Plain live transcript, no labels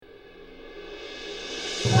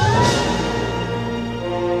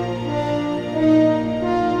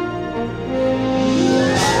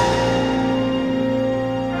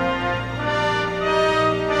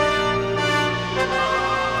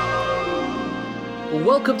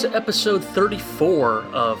Welcome to episode 34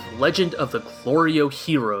 of Legend of the GLORIO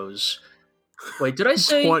Heroes. Wait, did I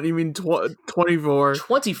say... 24? 24.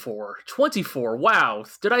 Wow.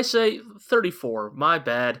 Did I say 34? My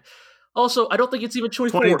bad. Also, I don't think it's even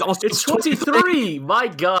 24. It's 23. My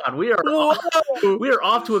God, we are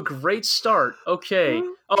off to a great start. Okay.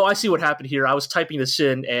 Oh, I see what happened here. I was typing this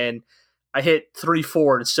in and I hit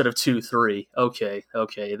 3-4 instead of 2-3. Okay.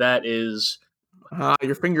 That is...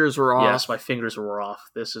 your fingers were off. Yes, my fingers were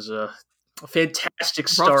off. This is a fantastic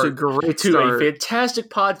start to a fantastic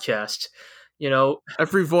podcast. You know,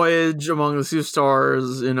 every voyage among the sea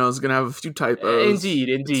stars, is going to have a few typos. Indeed.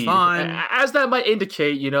 It's fine. As that might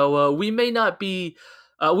indicate, we may not be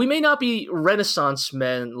Renaissance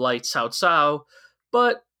men like Cao Cao,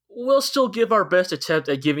 but we'll still give our best attempt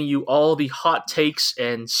at giving you all the hot takes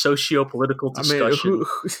and socio-political discussion.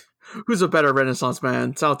 Who's a better Renaissance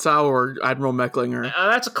man, Cao Cao or Admiral Mecklinger?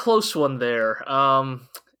 That's a close one there.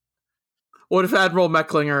 What if Admiral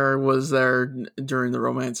Mecklinger was there during the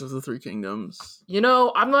Romance of the Three Kingdoms?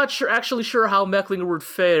 I'm not actually sure how Mecklinger would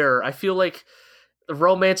fare. I feel like the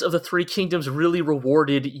Romance of the Three Kingdoms really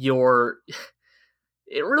rewarded your...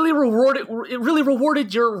 It really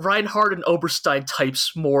rewarded your Reinhardt and Oberstein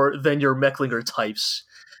types more than your Mecklinger types.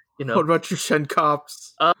 What about your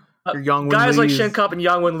Shenkops? Your Yang guys Wen-Lis? like Shenkop and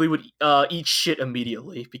Yang Wen-Li would eat shit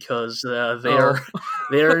immediately because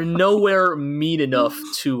they're nowhere mean enough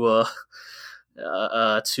to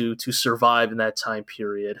survive in that time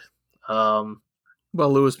period. Well,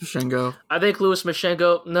 Louis Mashengo. I think Louis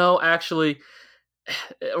Mashengo. No, actually,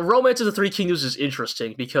 Romance of the Three Kingdoms is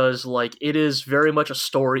interesting because it is very much a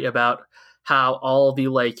story about how all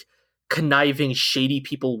the conniving, shady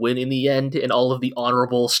people win in the end, and all of the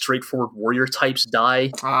honorable, straightforward warrior types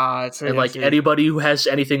die. Anybody who has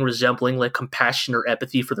anything resembling compassion or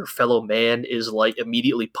empathy for their fellow man is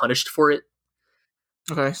immediately punished for it.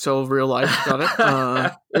 Okay, so real life, got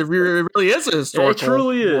it. It really is a historical. It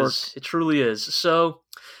truly is. So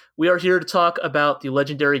we are here to talk about the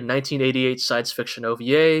legendary 1988 science fiction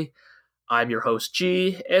OVA. I'm your host,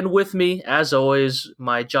 Gee, and with me, as always,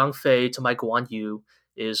 my Zhang Fei to my Guan Yu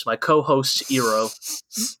is my co-host, Iro.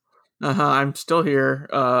 I'm still here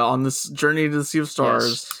on this journey to the Sea of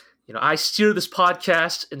Stars. Yes. I steer this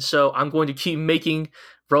podcast, and so I'm going to keep making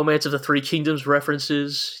Romance of the Three Kingdoms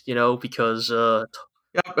references, because...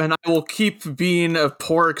 Yep, and I will keep being a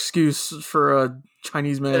poor excuse for a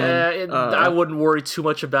Chinese man. I wouldn't worry too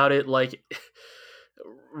much about it.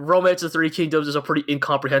 Romance of the Three Kingdoms is a pretty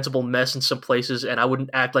incomprehensible mess in some places, and I wouldn't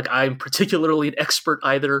act like I'm particularly an expert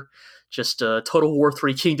either. Just Total War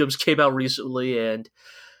Three Kingdoms came out recently, and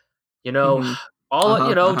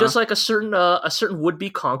just like a certain would-be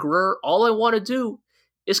conqueror, all I want to do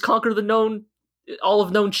is conquer all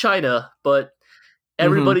of known China, but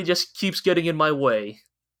everybody just keeps getting in my way.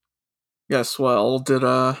 Yes, well, did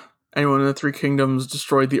anyone in the Three Kingdoms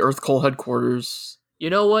destroy the Earth Coal headquarters? You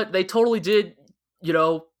know what? They totally did,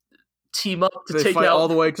 team up to take fight out... all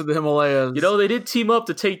the way to the Himalayas. They did team up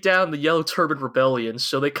to take down the Yellow Turban Rebellion,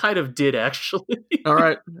 so they kind of did, actually. All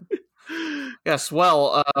right. Yes,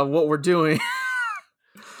 well, what we're doing...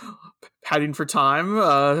 Heading for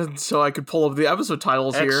time, so I could pull up the episode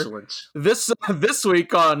titles here. Excellent. This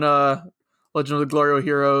week on Legend of the GLORIO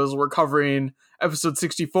Heroes, we're covering episode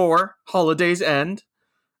 64, Holidays End,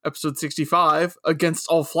 episode 65, Against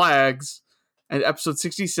All Flags, and episode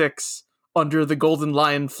 66, Under the Golden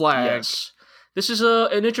Lion Flag. Yes. This is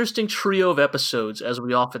an interesting trio of episodes, as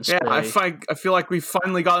we often say. Yeah, I feel like we've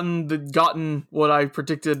finally gotten what I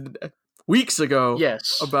predicted weeks ago.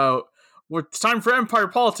 Yes. About it's time for Empire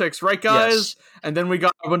politics, right, guys? Yes. And then we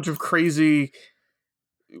got a bunch of crazy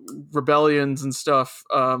rebellions and stuff.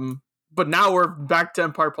 But now we're back to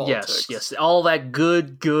Empire politics. Yes. All that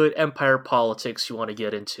good Empire politics you want to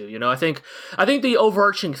get into. I think the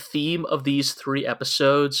overarching theme of these three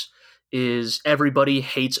episodes is everybody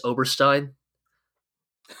hates Oberstein.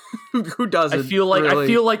 Who doesn't? I feel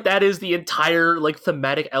like that is the entire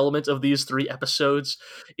thematic element of these three episodes.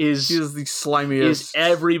 He is the slimiest. Is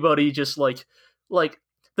everybody just like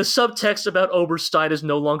the subtext about Oberstein is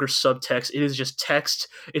no longer subtext. It is just text.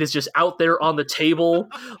 It is just out there on the table.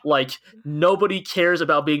 Nobody cares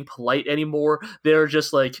about being polite anymore. They're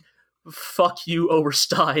just fuck you,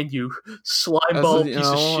 Oberstein, you slimeball piece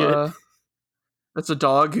of shit. That's a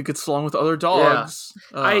dog who gets along with other dogs.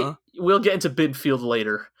 Yeah. We'll get into Binfield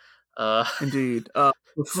later. Indeed.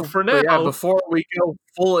 For now, before we go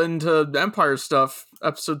full into Empire stuff,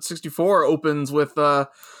 episode 64 opens with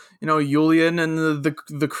Julian and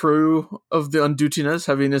the crew of the Undutinas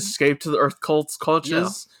having escaped to the Earth Cult's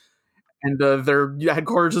clutches, and their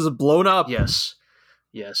headquarters is blown up. Yes.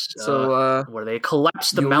 Yes, So where they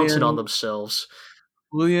collapse the mountain on Yulian, themselves.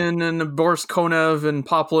 Yulian and Boris Konev and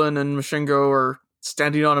Poplin and Mashingo are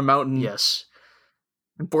standing on a mountain. Yes.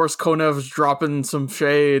 And Boris Konev's dropping some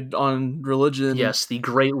shade on religion, Yes, the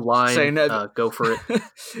great line. saying that Go for it.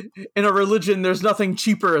 in a religion, there's nothing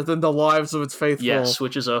cheaper than the lives of its faithful. Yes,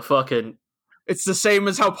 which is a fucking. It's the same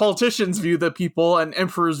as how politicians view the people and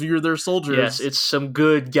emperors view their soldiers. Yes, it's some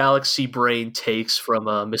good galaxy brain takes from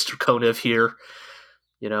Mr. Konev here.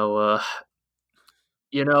 You know,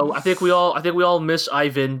 I think we all miss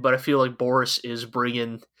Ivan, but I feel like Boris is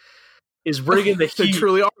bringing the They heat.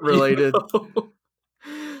 truly are You related. know?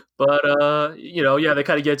 But yeah, they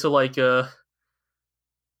kind of get to like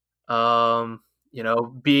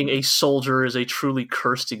being a soldier is a truly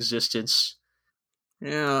cursed existence.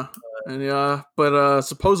 Yeah. And but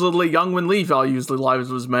supposedly Young Wen Lee values the lives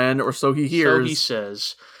of his men, or so he hears. So he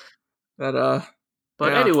says. That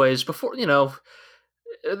But yeah. anyways, before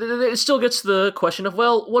it still gets to the question of,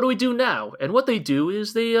 well, what do we do now? And what they do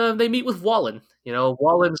is they meet with Wallen.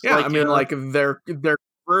 Wallen's Yeah, like, I mean, like their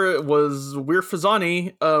was We're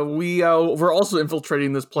Fazani. We're also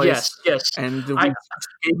infiltrating this place, yes. and we I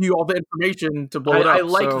gave you all the information to blow it I up.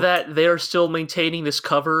 like So that they're still maintaining this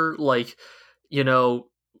cover, like,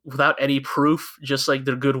 without any proof, just like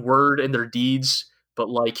their good word and their deeds. But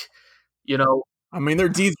like, I mean, their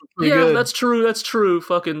deeds were pretty yeah, good. that's true. That's true.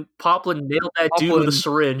 Fucking Poplin nailed that dude with a Poplin,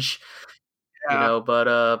 syringe. yeah.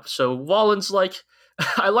 But so Wallen's like,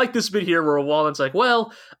 I like this bit here where Wallen's like,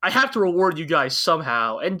 well, I have to reward you guys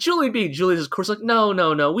somehow. And Julian, being Julian, is of course like, no,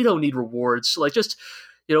 we don't need rewards. Like, just,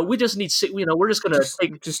 we just need, we're just gonna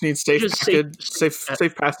take, Just need safe just package,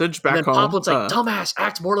 safe passage and back then home. Poplin's like, dumbass,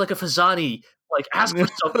 act more like a Fazani. Like, ask for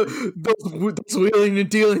something. those wheeling and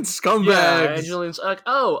dealing scumbags. Yeah, and Julian's like,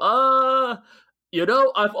 I've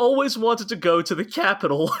always wanted to go to the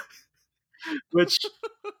capital, which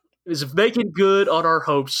is making good on our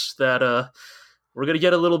hopes that we're gonna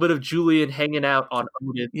get a little bit of Julian hanging out on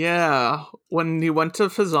Odin. Yeah, when he went to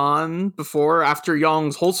Fazan after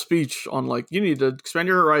Young's whole speech on like you need to expand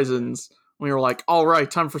your horizons, we were like, all right,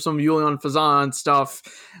 time for some Yulian Fazan stuff.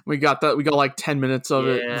 We got like 10 minutes of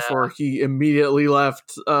it before he immediately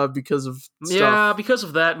left because of stuff. Yeah, because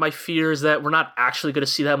of that, my fear is that we're not actually going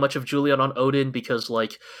to see that much of Julian on Odin because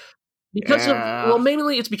mainly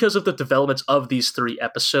it's because of the developments of these 3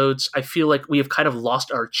 episodes. I feel like we have kind of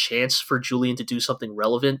lost our chance for Julian to do something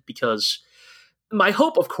relevant, because my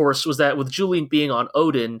hope, of course, was that with Julian being on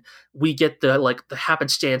Odin, we get the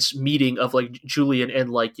happenstance meeting of like Julian and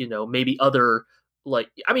like, maybe other, like,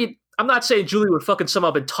 I mean, I'm not saying Julian would fucking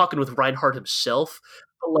somehow been talking with Reinhardt himself,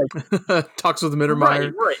 but like talks with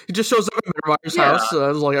Mittermeier. Right. He just shows up at Mittermeier's house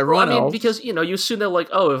like everyone else. Because you assume that like,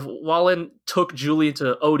 if Wallen took Julian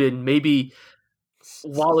to Odin, maybe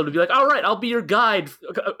Wallen would be like, all right, I'll be your guide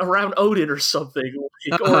around Odin or something.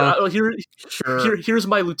 Here's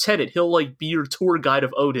my lieutenant. He'll like be your tour guide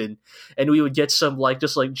of Odin, and we would get some like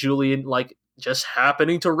just like Julian like just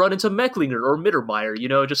happening to run into Mecklinger or Mittermeier,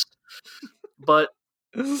 But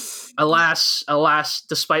alas,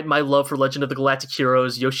 despite my love for Legend of the Galactic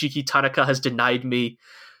Heroes, Yoshiki Tanaka has denied me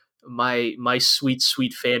my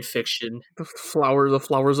sweet fan fiction. The flowers of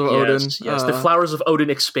Odin. Yes, the Flowers of Odin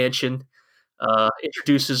expansion.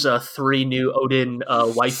 Introduces 3 new Odin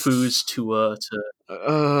waifus to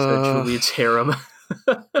Julian's harem.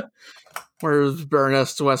 Where's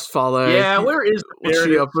Baroness Westphale? Yeah, where is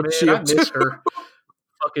Baroness? I miss her.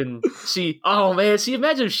 Fucking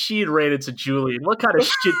imagine if she had ran into Julian. What kind of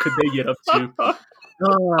shit could they get up to?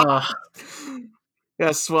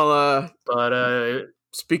 Yes, well, but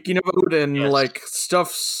speaking of Odin, like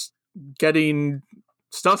stuff's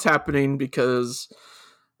happening because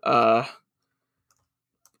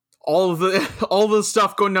all the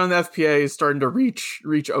stuff going down the FPA is starting to reach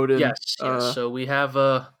Odin. Yes. So we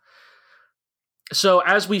have so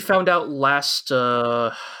as we found out last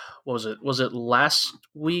what was it? Was it last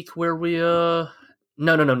week where we no,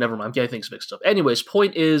 never mind. I'm getting things mixed up. Anyways,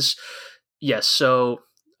 point is, yes, so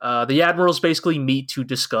the admirals basically meet to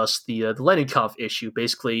discuss the Leninkampf issue.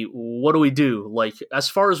 Basically, what do we do? Like, as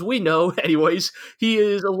far as we know, anyways, he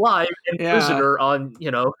is alive and prisoner on,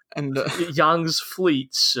 and Yang's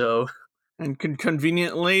fleet. So, and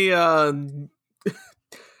conveniently,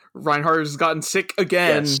 Reinhardt has gotten sick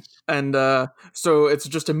again, and so it's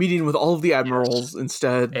just a meeting with all of the admirals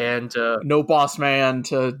instead, and no boss man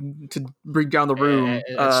to bring down the room.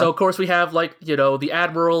 And so of course we have like the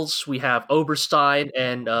admirals, we have Oberstein,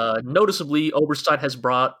 and noticeably Oberstein has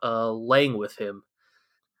brought Lang with him.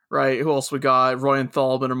 Right. Who else we got?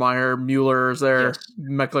 Royenthal, Mittermeier, Mueller's there,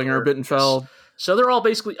 Mecklinger, Bittenfeld. So they're all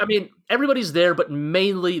basically, I mean, everybody's there, but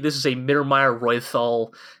mainly this is a Mittermeier,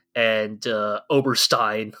 Roythal, and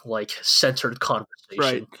Oberstein like centered Right.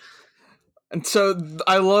 conversation. And so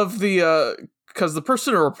I love the because the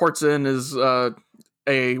person who reports in is a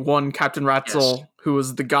one Captain Yes. Ratzel, who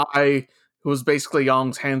was the guy who was basically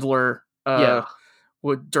Young's handler Yeah.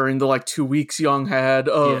 during the like 2 weeks Young had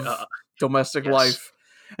Yeah. of domestic Yes. life.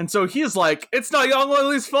 And so he's like, it's not Young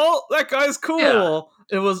Lily's fault. That guy's Yeah. cool.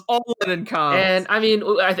 It was all Lenenkampf. And I mean,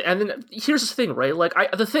 and then here's the thing, right? Like,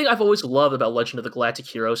 the thing I've always loved about Legend of the Galactic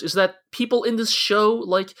Heroes is that people in this show,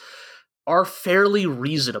 like, are fairly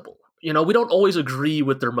reasonable. You know, we don't always agree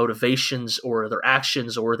with their motivations or their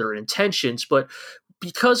actions or their intentions, but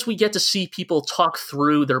because we get to see people talk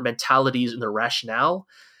through their mentalities and their rationale,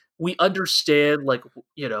 we understand, like,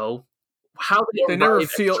 you know, how they They never arrive at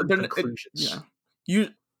feel certain yeah. conclusions. You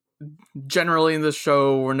generally in this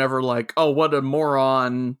show we're never like, oh, what a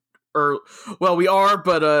moron, or well, we are,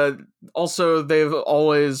 but also they've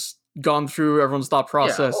always gone through everyone's thought Yeah,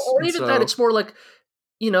 process, or and even that so it's more like,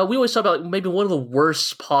 you know, we always talk about, like, maybe one of the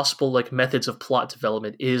worst possible like methods of plot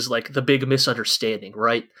development is like the big misunderstanding,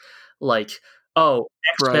 right? Like, oh,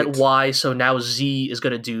 X meant right. Y, so now Z is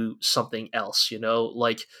going to do something else. You know,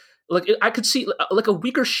 like I could see like a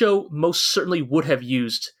weaker show most certainly would have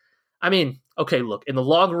used. I mean, okay, look, in the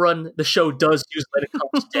long run, the show does use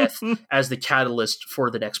Letterkoff's death as the catalyst for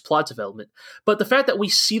the next plot development, but the fact that we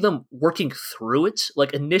see them working through it,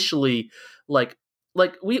 like initially, like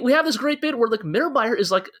we have this great bit where like Mittermeier is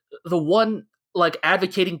like the one like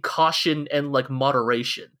advocating caution and like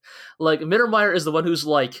moderation. Like Mittermeier is the one who's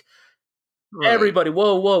like, Right. everybody,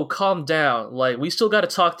 whoa, calm down. Like we still got to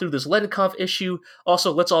talk through this Lenenkampf issue.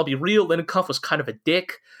 Also, let's all be real. Lenenkampf was kind of a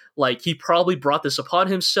dick. Like he probably brought this upon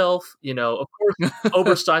himself. You know, of course,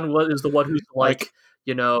 Oberstein is the one who's like, Like,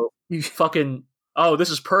 you know, I fucking. Oh, this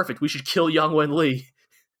is perfect. We should kill Yang Wen Li.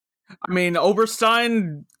 mean,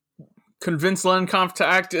 Oberstein convinced Lenenkampf to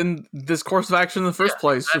act in this course of action in the Yeah, first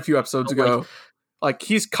place a few episodes like, ago. Like,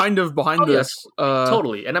 he's kind of oh behind yeah, this.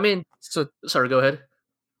 totally. And I mean, So sorry, go ahead.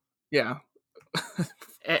 yeah.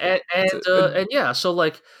 And yeah, so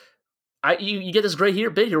like you get this great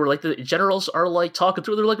bit here where like the generals are like talking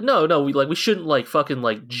through. They're like, no, we shouldn't like fucking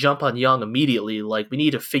like jump on Young immediately. Like we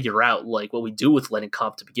need to figure out like what we do with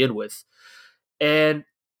Lenenkampf to begin with. And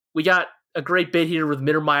we got a great bit here with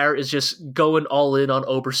Mittermeier is just going all in on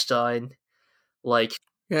Oberstein, like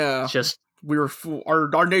Yeah. just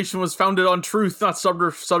Our nation was founded on truth, not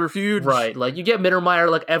subterfuge. right. Like you get Mittermeier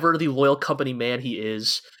like ever the loyal company man he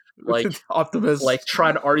is, like Optimist.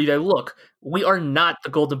 trying to argue that look, we are not the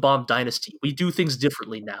Golden Bomb dynasty. We do things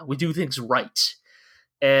differently now. We do things right.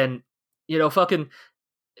 And you know, fucking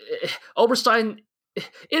Oberstein.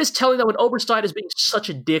 It is telling that when Oberstein is being such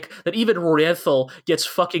a dick that even Roethel gets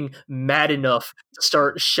fucking mad enough to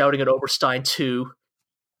start shouting at Oberstein too.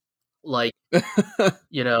 Like,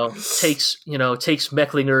 takes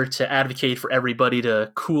Mecklinger to advocate for everybody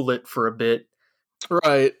to cool it for a bit.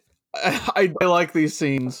 Right. I like these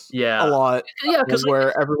scenes a Yeah, lot. yeah, because like,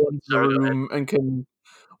 Where everyone's in a sorry, go ahead. room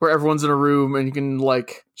where everyone's in a room and you can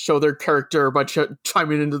like show their character by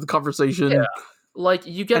chiming into the Yeah, conversation, like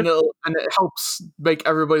you get and it helps make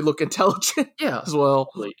everybody look intelligent yeah, as well.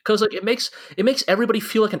 because like it makes everybody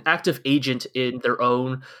feel like an active agent in their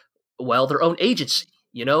own agency.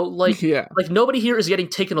 You know, Yeah. like nobody here is getting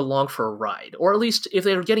taken along for a ride, or at least if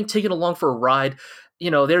they're getting taken along for a ride,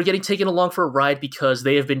 they're getting taken along for a ride because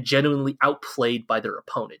they have been genuinely outplayed by their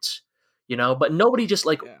opponents. But nobody just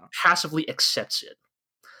like Yeah. passively accepts it.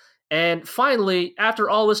 And finally, after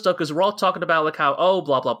all this stuff, because we're all talking about like how, oh,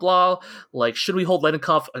 blah blah blah, like should we hold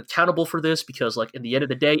Lenenkampf accountable for this? Because like in the end of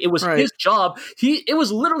the day, it was Right. his job. It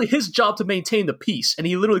was literally his job to maintain the peace, and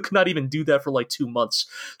he literally could not even do that for like 2 months.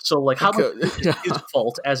 So like, how much is it his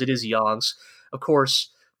fault as it is Yang's? Of course,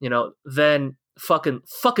 then fucking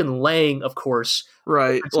Lang, of course,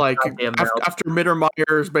 Right. opens his Like goddamn mouth. after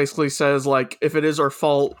Mittermeier basically says like, if it is our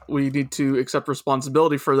fault, we need to accept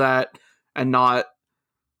responsibility for that and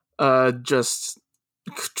just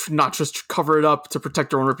not just cover it up to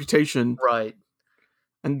protect our own reputation. Right.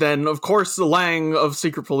 And then, of course, the Lang of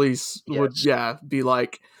Secret Police would, Yes. be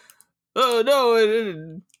like, "Oh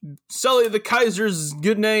no, Sully the Kaiser's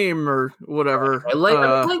good name," or whatever. Right.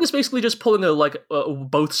 Lang is basically just pulling a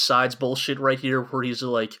both sides bullshit right here, where he's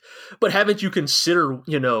like, "But haven't you considered,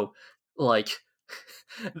 like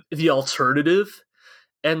the alternative?"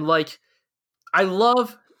 And like, I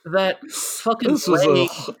love that fucking This was Lang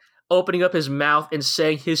opening up his mouth and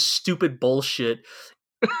saying his stupid bullshit.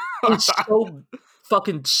 It's so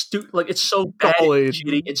fucking stupid. Like, it's so bad, galling. and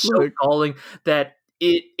shitty. It's so galling that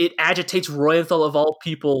it agitates Royenthal of all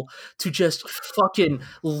people to just fucking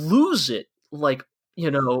lose it, like,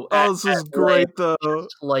 Oh, this is length. great though.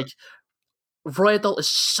 Like, Royenthal is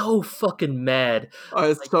so fucking mad.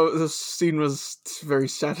 So this scene was very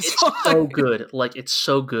It's satisfying. so good. Like, it's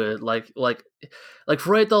so good. Like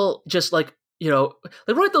Royenthal just like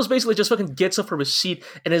Royenthal's basically just fucking gets up from his seat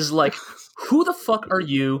and is like, "Who the fuck are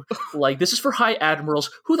you? Like, this is for high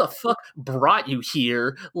admirals. Who the fuck brought you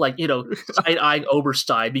here?" Like, side eyeing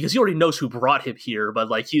Oberstein because he already knows who brought him here, but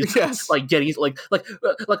like he's Yes. like getting like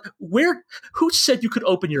where? Who said you could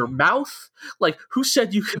open your mouth? Like, who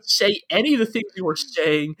said you could say any of the things you were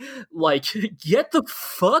saying? Like, get the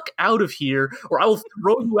fuck out of here, or I will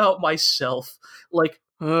throw you out myself. Like,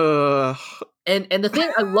 Uh, and the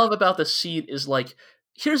thing I love about the scene is, like,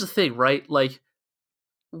 here's the thing, right? Like,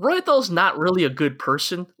 Royenthal's not really a good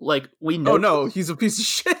person. Like, we know oh no, he's a piece of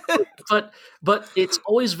shit. but it's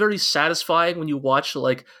always very satisfying when you watch,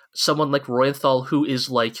 like, someone like Royenthal who is,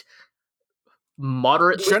 like,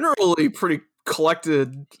 moderately, Generally pretty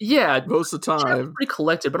collected yeah, most of the time. pretty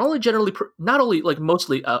collected, but only generally, not only, like,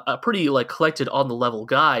 mostly pretty, like, collected on the level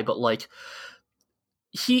guy, but, like,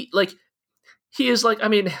 he, like, he is, like, I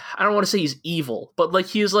mean, I don't want to say he's evil, but, like,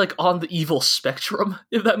 he is, like, on the evil spectrum,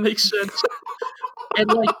 if that makes sense. And,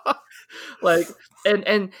 like,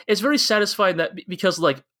 and it's very satisfying that because,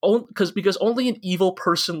 like, because only an evil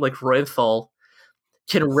person like Royenthal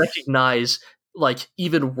can recognize, like,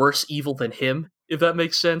 even worse evil than him, if that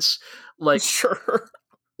makes sense. Like, Sure.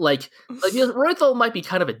 Royenthal might be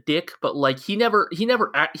kind of a dick, but, like, he never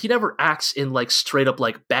acts in, like, straight up,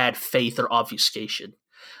 like, bad faith or obfuscation.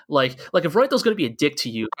 Like if Royenthal's going to be a dick to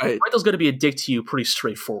you, Right. Royenthal's going to be a dick to you pretty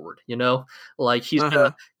straightforward, Like, he's going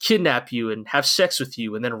to kidnap you and have sex with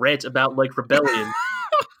you and then rant about, like, rebellion.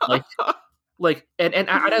 And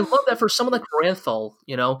I love that for someone like Royenthal,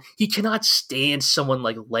 he cannot stand someone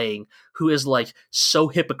like Lang, who is, like, so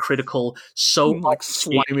hypocritical, so like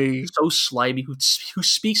slimy, who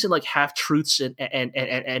speaks in, like, half truths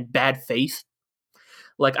and bad faith.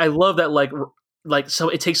 Like, I love that, like so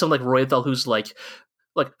it takes someone like Royenthal who's like,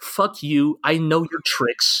 fuck you, I know your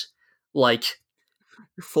tricks, like,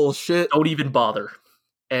 you're full of shit. Don't even bother.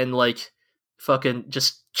 And, like, fucking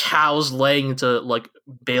just cows Lang into, like,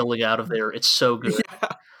 bailing out of there. It's so good. Yeah.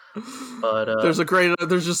 But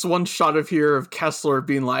there's just one shot of here of Kessler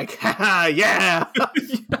being like, haha, yeah.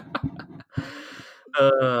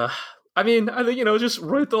 I mean, I think, just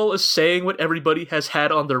Royenthal is saying what everybody has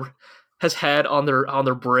had on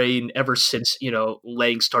their brain ever since,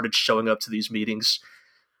 Lang started showing up to these meetings.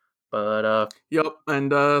 But yep,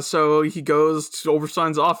 and so he goes to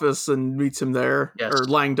Oberstein's office and meets him there, yes. or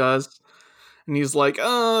Lang does, and he's like,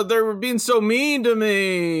 they're being so mean to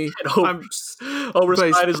me.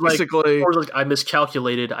 Oberstein is basically like, I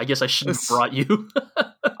miscalculated. I guess I shouldn't have brought you.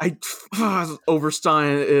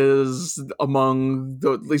 Oberstein is among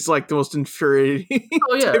he's like the most infuriating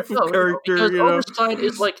type of character. Because Oberstein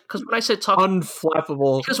is like, because when I said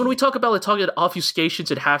unflappable, because when we talk about, like, talking about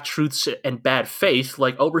obfuscations and half truths and bad faith,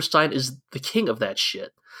 like, Oberstein is the king of that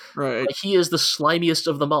shit. Right? Like, he is the slimiest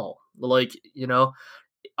of them all. Like,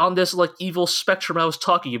 on this, like, evil spectrum I was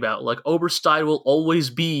talking about, like, Oberstein will always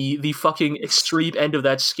be the fucking extreme end of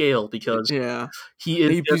that scale because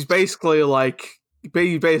he's basically like,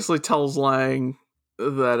 he basically tells Lang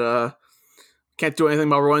that can't do anything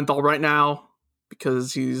about Royenthal right now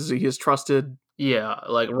because he is trusted. Yeah,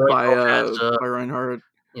 like, by Reinhardt.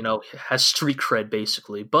 Has street cred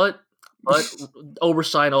basically, but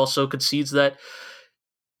Oberstein also concedes that,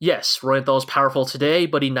 yes, Royenthal is powerful today,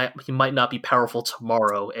 but he might not be powerful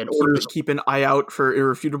tomorrow, and orders keep an eye out for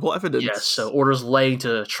irrefutable evidence. Yes, so orders Lang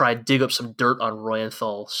to try and dig up some dirt on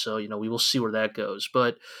Royenthal. So, we will see where that goes.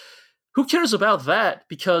 But who cares about that?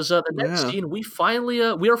 Because the next scene, we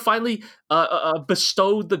are finally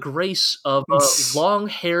bestowed the grace of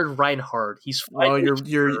long-haired Reinhardt. He's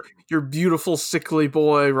your beautiful sickly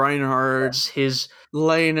boy Reinhardt. Yes, his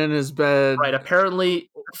laying in his bed. Right. Apparently,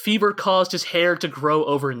 fever caused his hair to grow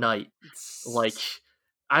overnight. Like,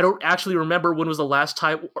 I don't actually remember when was the last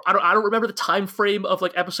time. I don't remember the time frame of,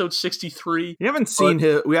 like, episode 63. You haven't seen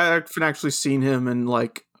him. We haven't actually seen him in,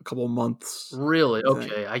 like, a couple months. Really?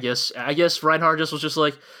 Okay. I guess Reinhardt just was just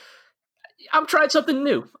like, I'm trying something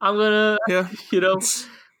new. I'm gonna,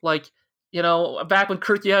 like, back when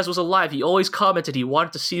Kirk Yaz was alive, he always commented he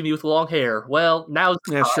wanted to see me with long hair. Well, now it's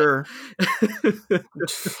time. Sure.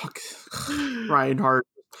 Fuck. Reinhardt.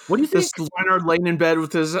 What do you think? This Reinhardt laying in bed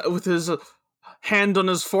with his hand on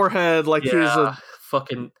his forehead, like he's a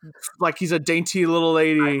fucking, like he's a dainty little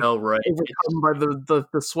lady. I know, right? Overcome by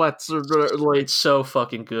the sweats, or like, it's so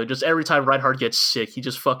fucking good. Just every time Reinhardt gets sick, he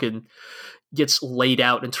just fucking gets laid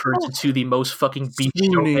out and turns into the most fucking beach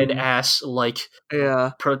showman Swooning. ass like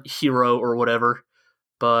Yeah. hero or whatever.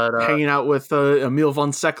 But Hanging out with Emil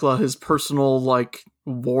von Sekla, his personal like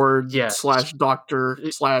ward yeah, / doctor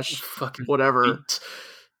 / fucking whatever.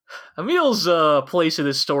 Emil's place in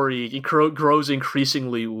this story grows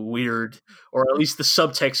increasingly weird, or at least the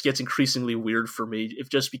subtext gets increasingly weird for me. If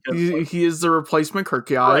just because He is the replacement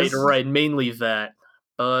Kirky Eyes. right, mainly that.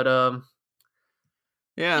 But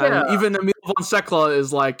Yeah, yeah, and even Emil von Sekla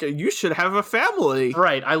is like, you should have a family.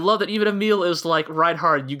 right. I love that even Emil is like,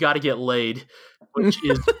 Reinhard, you got to get laid, which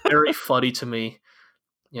is very funny to me.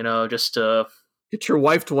 You know, just Get your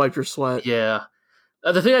wife to wipe your sweat. yeah.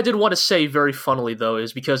 The thing I did want to say very funnily though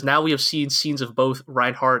is because now we have seen scenes of both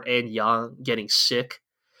Reinhardt and Jan getting sick.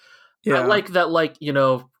 Yeah. I like that, like, you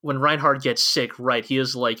know, when Reinhardt gets sick, right, he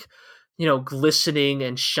is like, you know, glistening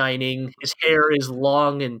and shining. His hair is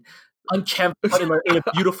long and unkempt, but in a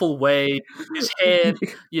beautiful way. His hand,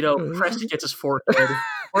 you know, pressed against his forehead.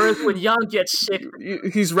 Whereas when Jan gets sick,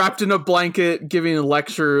 He's wrapped in a blanket, giving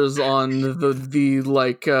lectures on the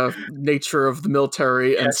like nature of the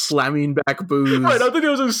military and slamming back booze. right, I think I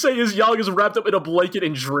was going to say is Jan is wrapped up in a blanket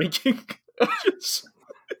and drinking. Just,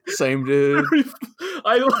 Same dude.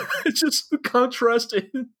 Just the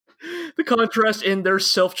contrast in their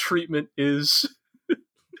self treatment is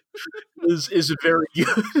very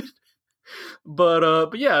good.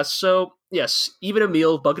 But yeah, so yes, even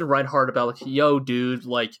Emil bugging Reinhardt about like, yo, dude,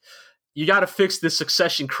 like you got to fix this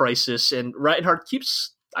succession crisis, and Reinhardt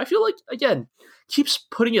keeps, I feel like, again, keeps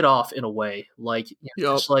putting it off in a way, like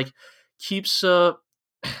just like keeps. And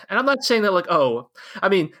I'm not saying that like, oh, I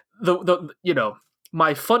mean the you know,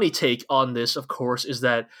 my funny take on this, of course, is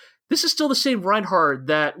that this is still the same Reinhardt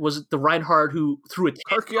that was the Reinhardt who threw a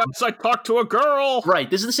Kirky, I talked to a girl. Right.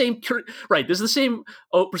 This is the same. Right. This is the same.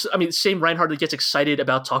 Oh, I mean, the same Reinhardt that gets excited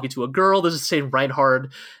about talking to a girl. This is the same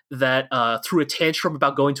Reinhardt that threw a tantrum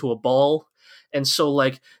about going to a ball. And so,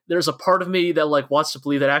 like, there's a part of me that like wants to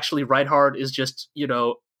believe that actually Reinhardt is just, you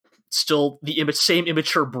know, still the same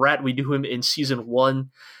immature brat we knew him in season 1.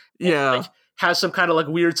 Yeah. Like, has some kind of like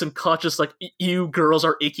weird subconscious like you girls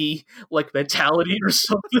are icky like mentality or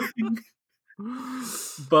something.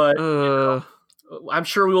 But you know, I'm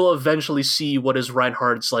sure we will eventually see what is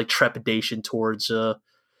Reinhardt's like trepidation towards a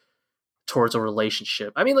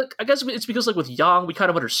relationship. I mean, like, I guess it's because like with Yang, we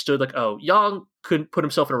kind of understood like, oh, Yang couldn't put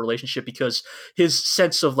himself in a relationship because his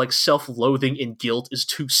sense of like self-loathing and guilt is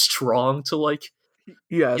too strong to like,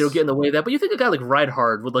 yes, you know, get in the way of that. But you think a guy like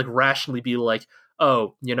Reinhardt would like rationally be like,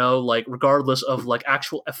 oh, you know, like regardless of like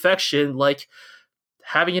actual affection, like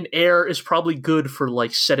having an heir is probably good for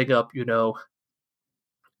like setting up, you know,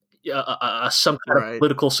 some kind of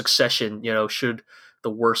political succession, you know, should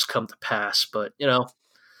the worst come to pass. But, you know,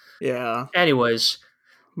 yeah. Anyways.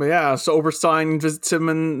 But yeah, so Oberstein visits him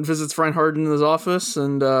and visits Reinhardt in his office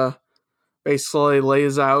and basically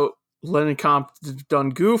lays out Lennenkamp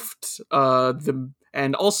done goofed.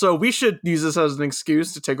 And also, we should use this as an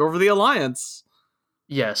excuse to take over the Alliance.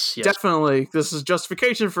 Yes. Definitely. This is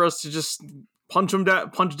justification for us to just punch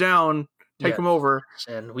down, take him over.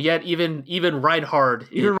 And we had even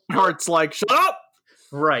Reinhardt. Even Reinhardt's like, shut up!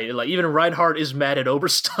 Right, like even Reinhardt is mad at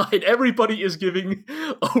Oberstein. Everybody is giving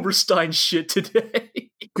Oberstein shit today.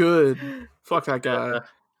 Good. Fuck that guy.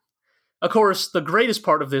 Of course, the greatest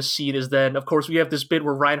part of this scene is then, of course, we have this bit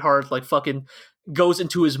where Reinhardt like fucking goes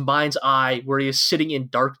into his mind's eye where he is sitting in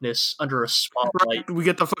darkness under a spotlight. Right, we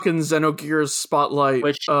get the fucking Xenogears spotlight.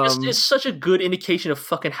 Which is such a good indication of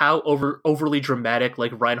fucking how overly dramatic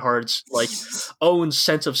like Reinhardt's like own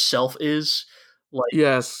sense of self is. Like,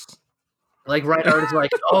 yes. Like Reinhardt is like,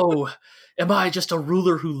 oh, am I just a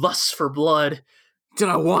ruler who lusts for blood? Did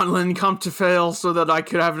I want Lennenkamp to fail so that I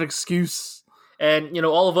could have an excuse? And, you know,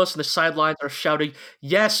 all of us in the sidelines are shouting,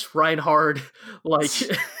 yes, Reinhardt. Like,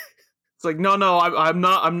 it's like, no,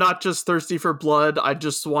 I'm not just thirsty for blood. I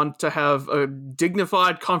just want to have a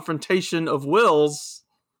dignified confrontation of wills.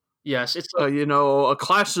 Yes, it's you know, a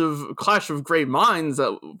clash of great minds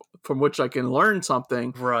from which I can learn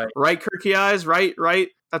something. Right, Kirky Eyes. Right.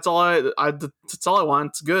 That's all that's all I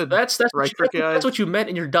want. It's good. That's right, Kirky Eyes. That's what you meant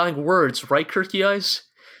in your dying words, right, Kirky Eyes?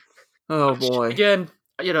 Oh boy. Again,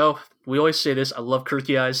 you know, we always say this. I love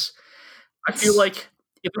Kirky Eyes. I feel like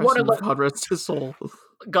if we want to, like, God rest his soul.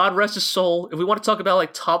 God rest his soul. If we want to talk about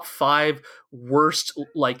like top 5 worst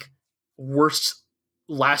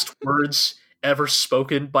last words ever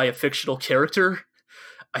spoken by a fictional character,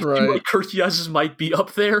 I feel like Kirky Eyes might be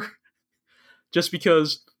up there. Just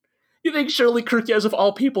because you think surely Kirky Eyes of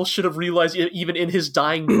all people should have realized, even in his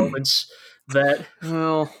dying moments, that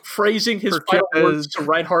phrasing his final words to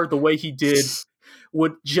Reinhardt the way he did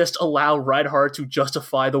would just allow Reinhardt to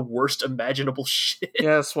justify the worst imaginable shit.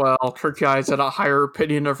 Yes, well, Turkey Eyes had a higher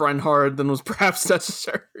opinion of Reinhardt than was perhaps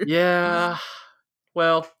necessary. Yeah.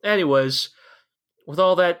 Well, anyways, with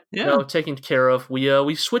all that Yeah. taken care of,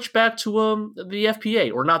 we switch back to the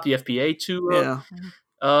FPA, or not the FPA, to Yeah.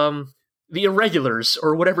 the Irregulars,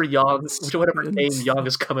 or whatever whatever name It's- Young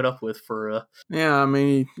is coming up with for Yeah, I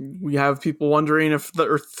mean, we have people wondering if the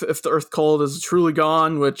Earth cold is truly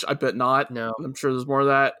gone, which I bet not. no. I'm sure there's more of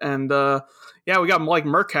that. And yeah, we got like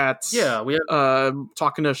Mercats. Yeah, we have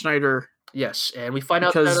talking to Schneider yes, and we find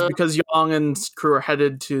out that because Young and crew are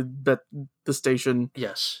headed to the station.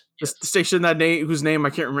 yes, The yes. station whose name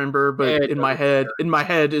I can't remember, but It in my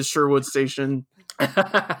head is Sherwood Station.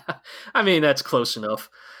 I mean, that's close enough.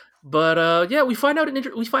 But yeah, we find out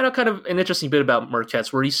kind of an interesting bit about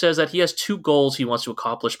Merkatz, where he says that he has two goals he wants to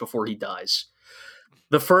accomplish before he dies.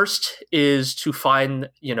 The first is to find,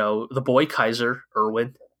 the boy Kaiser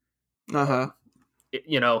Irwin. Uh-huh.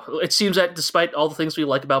 It seems that despite all the things we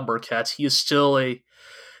like about Merkatz, he is still a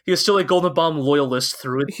Golden Bomb loyalist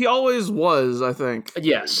through it. He always was, I think.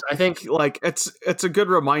 Yes, I think like it's a good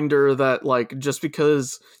reminder that like just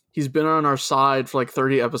because he's been on our side for like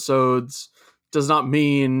 30 episodes does not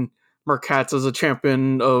mean Merkatz is a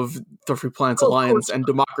champion of the Free Planets Alliance and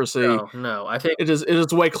democracy. No, I think it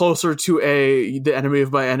is way closer to the enemy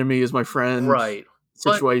of my enemy is my friend right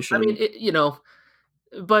situation. But, I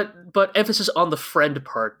mean, but emphasis on the friend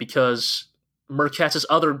part, because Merkatz's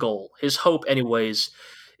other goal, his hope anyways,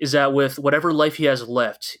 is that with whatever life he has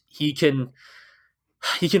left, he can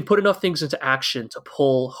put enough things into action to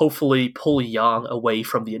hopefully pull Yang away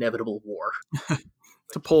from the inevitable war.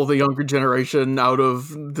 To pull the younger generation out of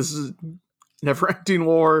this never-ending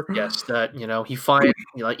war. Yes, that he finds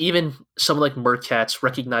even someone like Merkatz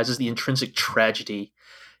recognizes the intrinsic tragedy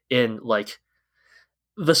in like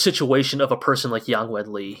the situation of a person like Yang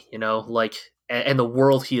Wenli, and the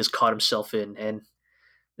world he has caught himself in, and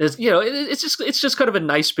it's just kind of a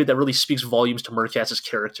nice bit that really speaks volumes to Merkatz's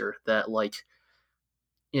character. That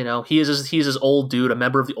he is this old dude, a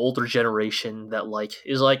member of the older generation that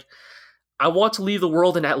is like, I want to leave the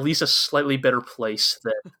world in at least a slightly better place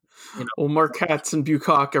than Will Merkatz and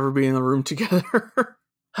Bucock ever be in the room together?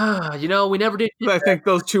 We never did. I think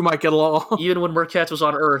those two might get along. Even when Merkatz was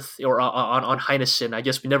on Earth or on Heinessen, I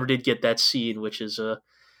guess we never did get that scene, which is a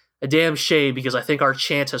damn shame, because I think our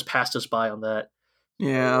chance has passed us by on that.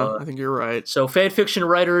 Yeah, I think you're right. So fan fiction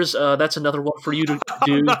writers, that's another one for you to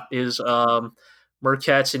do, is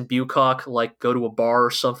Merkatz and Bucock go to a bar or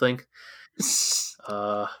something.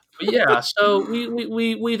 But yeah, so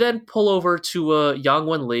we then pull over to Yang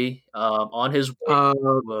Wenli on his way.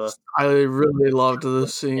 I really loved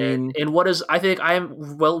this scene. And what is, I think I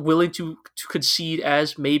am willing to concede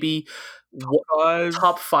as maybe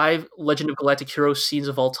top 5 Legend of Galactic Heroes scenes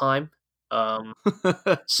of all time.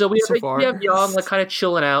 So we have Yang kind of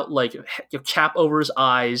chilling out, cap over his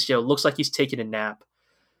eyes, looks like he's taking a nap.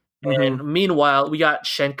 Mm-hmm. And meanwhile, we got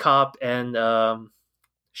Shenkop and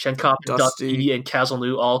Dusty and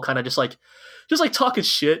Kazalnu all kind of just talking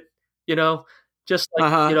shit, just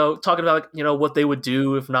talking about what they would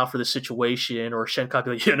do if not for the situation. Or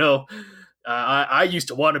Shenkop I used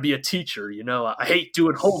to want to be a teacher, I hate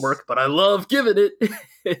doing homework, but I love giving it.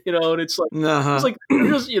 And it's like,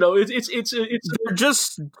 they're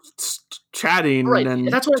just chatting, right? And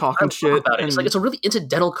that's what talking shit about it. It's a really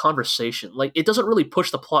incidental conversation. It doesn't really push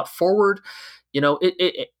the plot forward.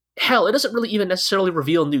 Hell, it doesn't really even necessarily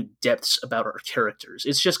reveal new depths about our characters.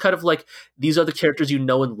 It's just kind of like these other characters and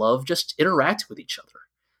love just interact with each other.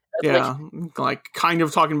 Yeah, kind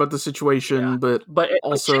of talking about the situation, but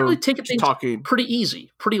also taking things talking pretty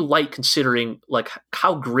easy, pretty light, considering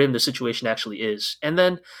how grim the situation actually is. And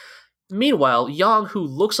then, meanwhile, Yang, who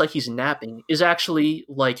looks like he's napping, is actually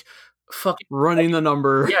fucking running the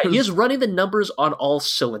numbers. Yeah, he is running the numbers on all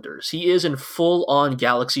cylinders. He is in full-on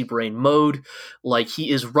galaxy brain mode.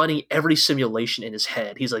 He is running every simulation in his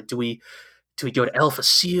head. He's like, do we go to Alpha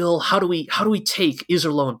Seal? How do we take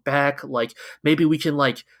Iserlohn back? Maybe we can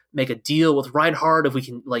make a deal with Reinhardt if we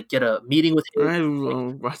can get a meeting with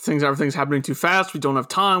him. Everything's happening too fast. We don't have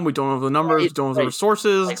time. We don't have the numbers. We don't have the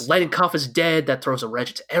resources. Leidenkampf is dead. That throws a wrench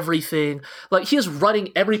into everything. He is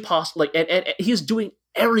running every possible and he is doing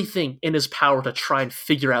everything in his power to try and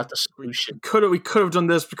figure out the solution. We could have done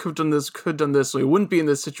this. We could have done this. Could have done this. So we wouldn't be in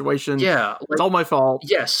this situation. Yeah, it's all my fault.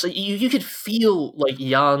 Yes, so you could feel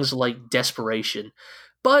Yang's desperation,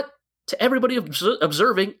 but to everybody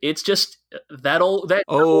observing, it's just that Oh,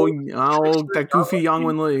 trickster that goofy Yang Lee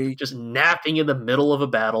Wen Lee. just napping in the middle of a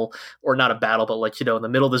battle, or not a battle, but like in the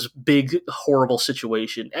middle of this big horrible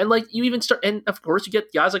situation. And like you even start, and of course you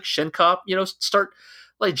get guys like Shenkop, start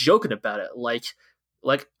like joking about it,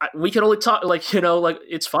 we can only talk, like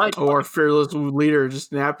it's fine. Oh, our fearless leader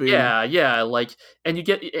just napping. Yeah, like, and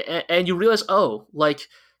you realize, oh, like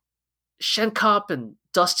Shenkop and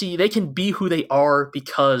Dusty, they can be who they are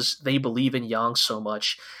because they believe in Yang so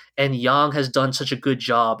much, and Yang has done such a good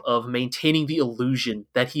job of maintaining the illusion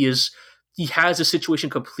that he has the situation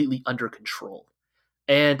completely under control.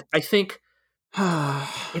 And I think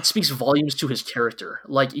it speaks volumes to his character.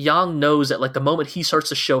 Like Yang knows that like the moment he starts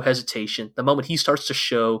to show hesitation, the moment he starts to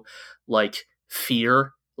show like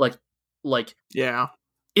fear, like Yeah.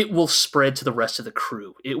 it will spread to the rest of the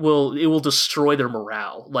crew. It will destroy their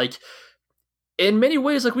morale. Like in many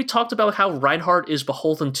ways, like we talked about how Reinhardt is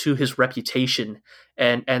beholden to his reputation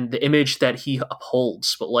and the image that he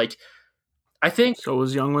upholds. But like I think So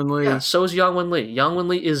is Yang Wen yeah, Lee. so is Yang Wen Lee. Yang Wen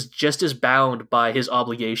Lee is just as bound by his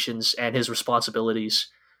obligations and his responsibilities.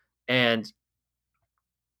 And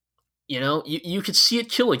you could see it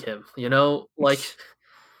killing him, like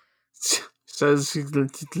Says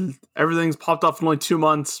everything's popped off in only 2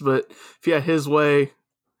 months, but if he had his way, it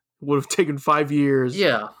would have taken 5 years.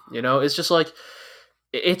 yeah, it's just like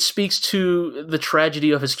it speaks to the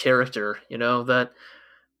tragedy of his character, that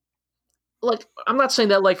like I'm not saying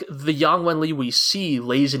that like the Yang Wen Li we see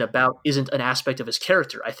lazing about isn't an aspect of his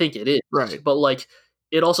character. I think it is. Right. But like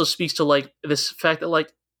it also speaks to like this fact that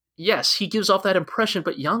like yes, he gives off that impression,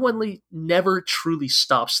 but Yang Wen Li never truly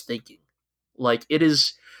stops thinking. Like it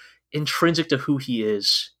is intrinsic to who he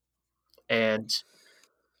is. And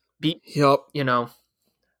Yep.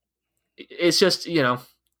 it's just, Yeah,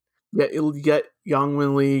 it'll get Yang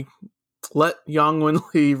Wen Lee. Let Yang Wen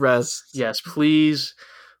Lee rest. yes, please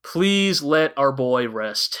let our boy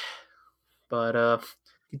rest. But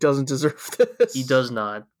he doesn't deserve this. He does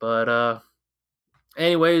not. But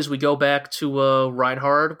anyways, we go back to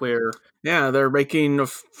Reinhard, where they're making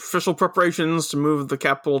official preparations to move the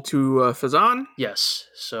capital to Fezan. Yes,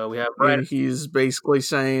 so we have And he's basically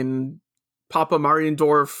saying Papa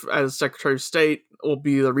Mariendorf, as Secretary of State, will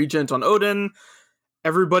be the regent on Odin.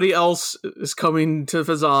 Everybody else is coming to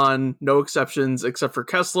Fezan, no exceptions, except for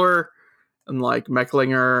Kessler and like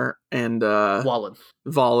Mecklinger and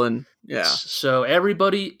Valen. Yeah. So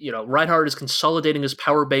everybody, Reinhard is consolidating his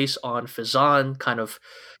power base on Fezan, kind of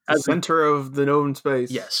the center of the known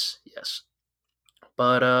space. Yes.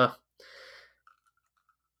 But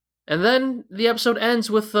and then the episode ends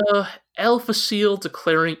with El Facil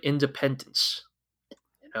declaring independence.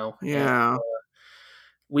 Yeah. And,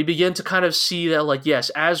 we begin to kind of see that, like, yes,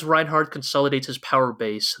 as Reinhard consolidates his power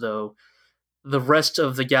base, though, the rest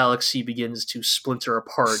of the galaxy begins to splinter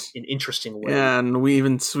apart in interesting ways. Yeah, and we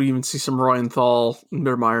even see some Royenthal and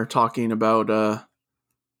Mittermeier talking about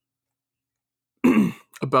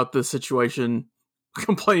about this situation,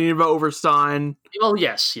 complaining about Oberstein. Well,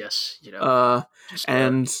 yes,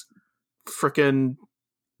 and frickin'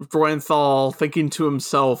 Royenthal thinking to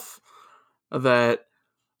himself that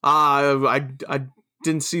I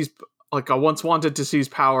didn't seize, like I once wanted to seize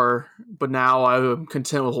power, but now I'm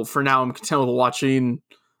content with watching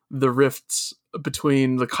the rifts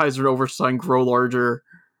between the Kaiser and Oberstein grow larger.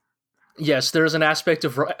 Yes, there's an aspect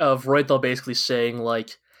of Royenthal basically saying,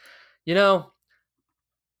 like, I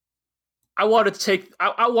wanted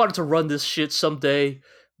to run this shit someday,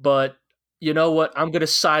 but you know what? I'm gonna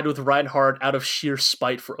side with Reinhard out of sheer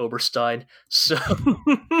spite for Oberstein. So,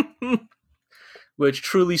 which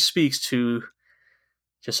truly speaks to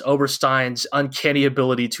just Oberstein's uncanny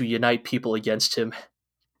ability to unite people against him.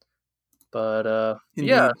 But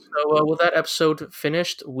yeah, so with that episode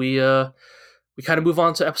finished, we kind of move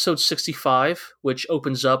on to episode 65, which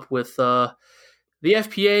opens up with the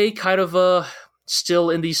FPA kind of still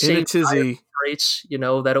in these same traits,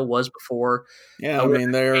 that it was before. Yeah, I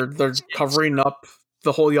mean they're covering up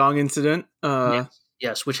the whole Yang incident.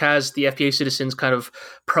 Yes, which has the FPA citizens kind of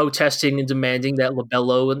protesting and demanding that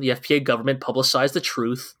Labello and the FPA government publicize the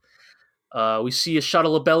truth. We see a shot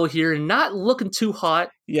of Labello here, not looking too hot.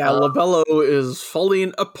 Yeah, Labello is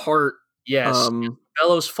falling apart. Yes,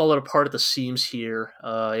 Labello's falling apart at the seams here.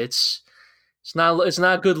 It's not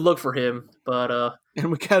a good look for him. But and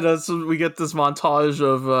we get this montage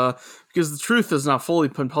of because the truth has not fully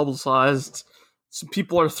been publicized, so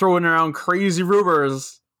people are throwing around crazy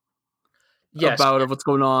rumors. About what's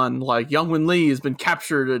going on. Like Yang Wen Lee has been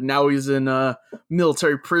captured and now he's in a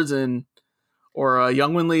military prison, or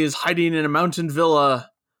Yang Wen Lee is hiding in a mountain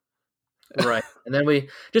villa. Right. And then we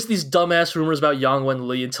just these dumbass rumors about Yang Wen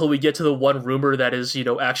Li until we get to the one rumor that is,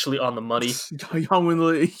 actually on the money. Yang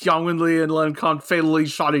Wen Li and Len Con fatally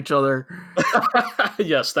shot each other.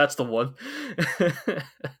 Yes, that's the one.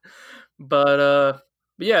 But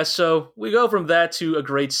yeah, so we go from that to a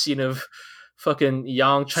great scene of fucking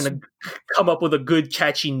Yang trying to come up with a good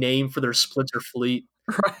catchy name for their splinter fleet,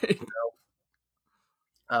 Right.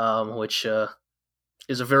 which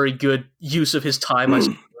is a very good use of his time, I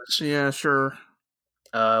suppose. Yeah, sure.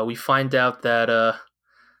 We find out that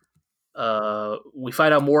we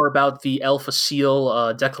find out more about the Alpha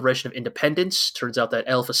Seal Declaration of Independence. Turns out that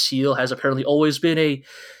Alpha Seal has apparently always been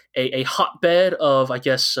a hotbed of, I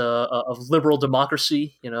guess, of liberal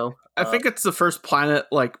democracy. I think it's the first planet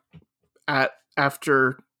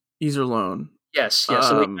after Iserlohn. Yes.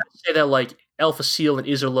 So we say that like Alpha Seal and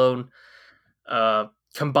Iserlohn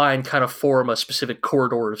combined kind of form a specific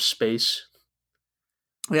corridor of space.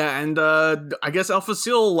 Yeah, and I guess Alpha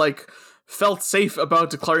Seal felt safe about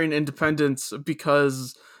declaring independence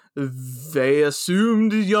because they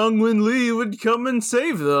assumed Yang Wen Li would come and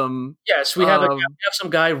save them. Yes, we have some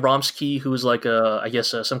guy Romsky who's like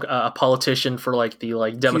a politician for like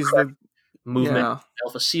the Democratic movement. Yeah.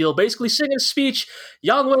 Alpha Seal basically singing a speech.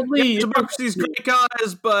 Yang Wen Li, democracy's great,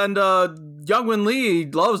 guys, but Yang Wen Li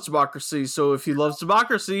loves democracy. So if he loves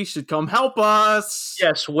democracy, he should come help us.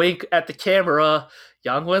 Yes, wink at the camera.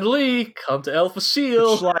 Yang Wen Li, come to Alpha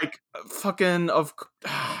Seal. It's fucking of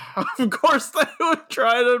course they would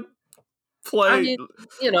try to play.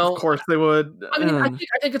 Of course they would. I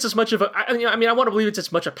think it's as much of a. I want to believe it's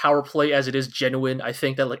as much a power play as it is genuine. I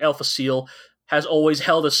think that like Alpha Seal has always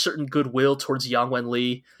held a certain goodwill towards Yang Wen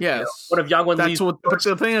Li. Yes, one of Yang Wen Li's. But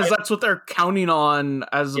the thing is, that's what they're counting on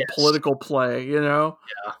as a political play. Yeah,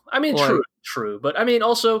 true. But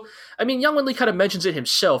also, Yang Wen Li kind of mentions it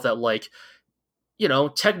himself that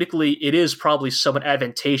technically it is probably somewhat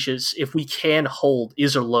advantageous if we can hold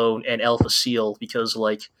Iserlohn and Alpha Seal because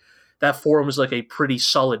that forms a pretty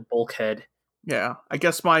solid bulkhead. Yeah, I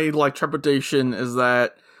guess my trepidation is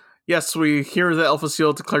that yes, we hear that Alpha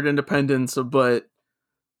Seal declared independence, but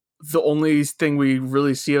the only thing we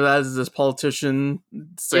really see of that is this politician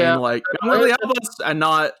saying really help us, and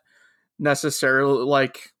not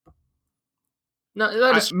necessarily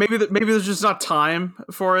No, maybe there's just not time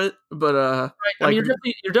for it, but right. You're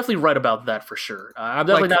definitely right about that for sure. I'm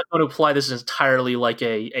definitely not going to apply this as entirely like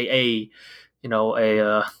a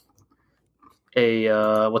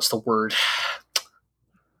what's the word?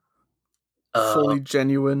 Fully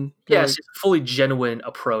genuine. Yes, it's a fully genuine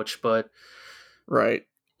approach, but right.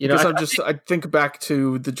 Because I think back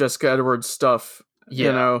to the Jessica Edwards stuff.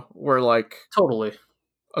 Yeah. Where totally.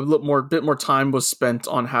 A bit more time was spent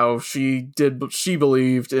on how she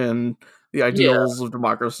believed in the ideals of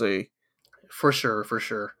democracy. For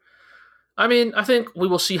sure. I think we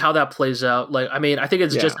will see how that plays out. I think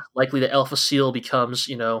it's just as likely that Alpha Seal becomes,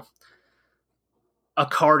 a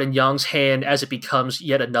card in Yang's hand as it becomes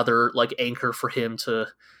yet another anchor for him to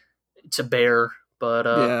bear.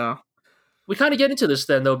 But we kind of get into this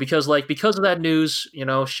then though because of that news,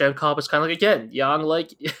 Shenkop is kind of again, Yang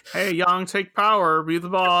hey Yang, take power, be the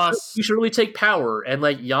boss. You should really take power, and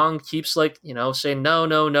Yang keeps saying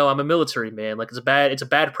no, I'm a military man. It's a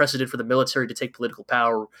bad precedent for the military to take political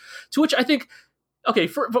power. To which I think, okay,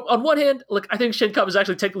 on one hand, I think Shenkop is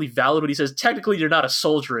actually technically valid when he says technically you're not a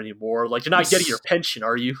soldier anymore. You're not getting your pension,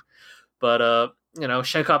 are you? But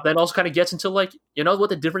Shenkop then also kind of gets into what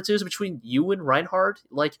the difference is between you and Reinhard.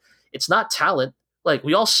 It's not talent.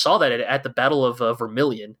 We all saw that at the Battle of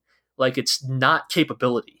Vermilion. It's not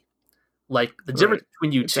capability. The difference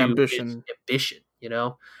between you two ambition. Is ambition.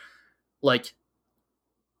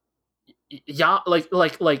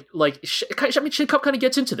 Shenkop kind of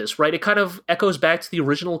gets into this, right? It kind of echoes back to the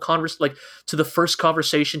original to the first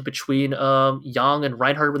conversation between Yang and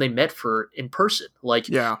Reinhard when they met in person.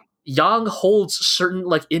 Yang holds certain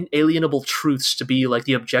inalienable truths to be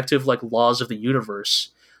the objective laws of the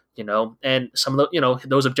universe, and some of the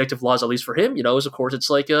those objective laws, at least for him, is of course it's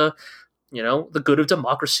the good of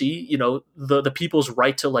democracy, the people's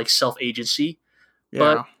right to self-agency.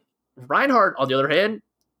 But Reinhard, on the other hand,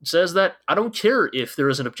 says that I don't care if there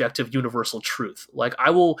is an objective universal truth.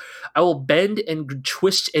 I will bend and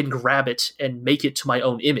twist and grab it and make it to my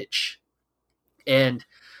own image. And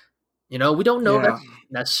we don't know that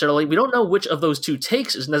necessarily. We don't know which of those two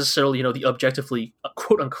takes is necessarily the objectively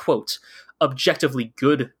quote unquote objectively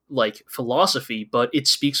good philosophy, but it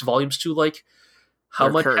speaks volumes to how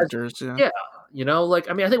their much characters. I think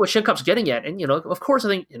what Shenkop's getting at, and of course I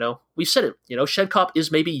think we've said it. Shenkop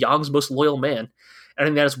is maybe Yang's most loyal man. I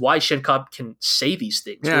think that is why Shenkop can say these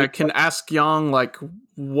things. Yeah, can ask Yang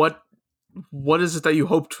what what is it that you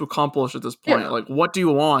hope to accomplish at this Yeah, point? Like, what do you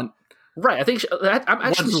want? right. I think I'm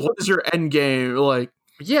actually What is your end game? Like,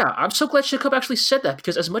 yeah, I'm so glad Shikup actually said that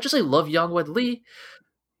because as much as I love Yang Wen Li,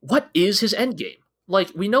 what is his end game?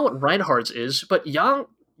 Like we know what Reinhardt's is, but Yang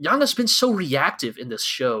has been so reactive in this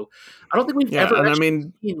show. I don't think we've yeah, ever and I actually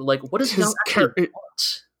mean, seen like what does Yang his actually character.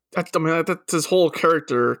 want? That's his whole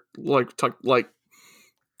character. Like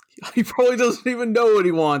he probably doesn't even know what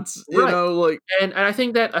he wants. You Right. know, like And I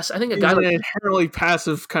think a he's guy an like inherently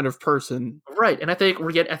passive kind of person. right, and I think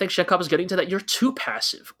Shekop is getting to that. You're too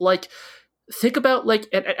passive. Like think about like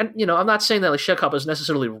and you know I'm not saying that like Shekop is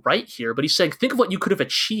necessarily right here, but he's saying think of what you could have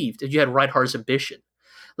achieved if you had Reinhardt's ambition.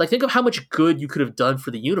 Like think of how much good you could have done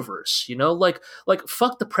for the universe, you know? Like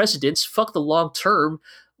fuck the precedents, fuck the long term.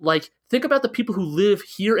 Like think about the people who live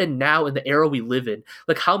here and now in the era we live in.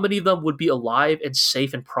 Like how many of them would be alive and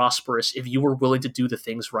safe and prosperous if you were willing to do the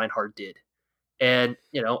things Reinhardt did? And,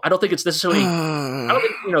 you know, I don't think it's necessarily I don't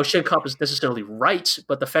think, you know, Shin Cop is necessarily right,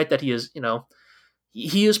 but the fact that he is, you know,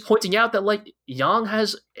 he is pointing out that like Yang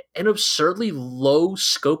has an absurdly low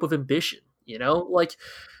scope of ambition, you know? Like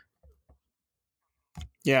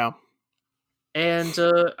Yeah. and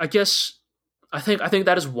I guess I think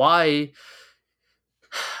that is why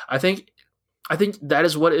I think I think that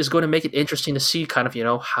is what is going to make it interesting to see kind of, you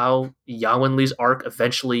know, how Yang Wen Li's arc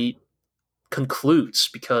eventually concludes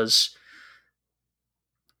because,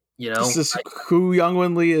 you This know, is who Young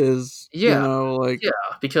Wen Li is. You yeah, know, like yeah,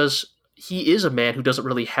 because he is a man who doesn't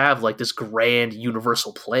really have like this grand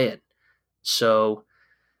universal plan. So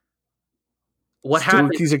what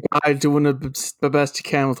happened he's a guy doing the best he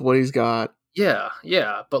can with what he's got. yeah,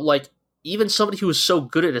 yeah, but like even somebody who is so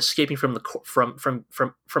good at escaping from the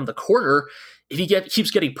from the corner, if he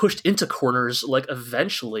keeps getting pushed into corners, like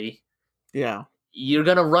eventually Yeah. you're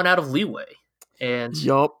gonna run out of leeway. And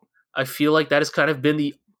Yup. I feel like that has kind of been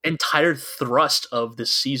the entire thrust of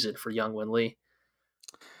this season for Young Wen Lee.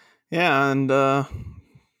 Yeah, and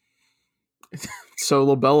so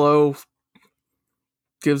Lobello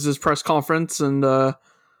gives his press conference and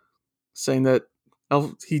saying that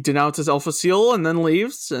he denounces Alpha Seal and then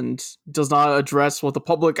leaves and does not address what the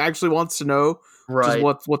public actually wants to know, which is Right,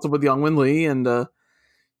 what's up with Young Wen Lee, and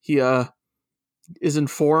he is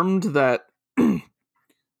informed that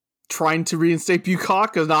trying to reinstate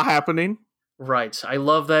Bukak is not happening. right. I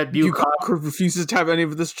love that Bukak Bukak. refuses to have any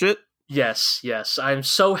of this shit. Yes, yes. I'm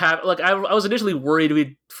so happy. Like I was initially worried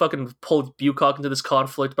we'd fucking pull Bukak into this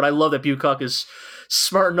conflict, but I love that Bukak is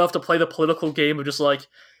smart enough to play the political game of just like,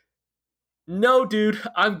 no, dude,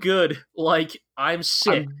 I'm good. Like I'm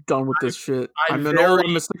sick. I'm done with this shit. I'm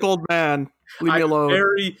I'm a sick old man. Leave me I'm alone.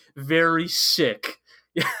 very, very sick.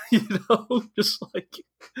 You know, just like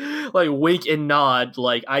wink and nod.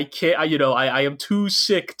 Like I can't. I am too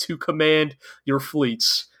sick to command your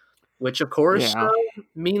fleets. Which of course Yeah.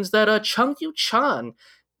 means that Chung Yu Chan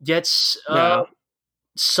gets Yeah.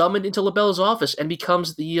 summoned into LaBelle's office and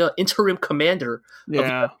becomes the interim commander of the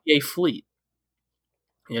Yeah. FBA fleet.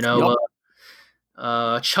 You know,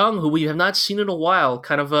 Yup. Chung, who we have not seen in a while,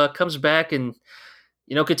 kind of comes back and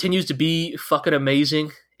you know continues to be fucking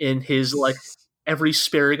amazing in his like every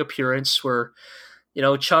sparing appearance. Where you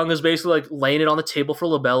know Chung is basically like laying it on the table for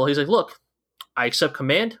LaBelle. He's like, "Look, I accept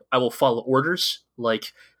command. I will follow orders.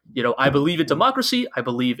 Like, you know, I believe in democracy. I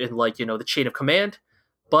believe in like you know the chain of command,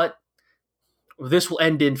 but." This will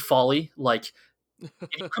end in folly. Like, if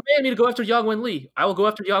you command me to go after Yang Wen Li, I will go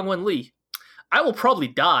after Yang Wen Li. I will probably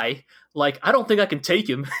die. Like, I don't think I can take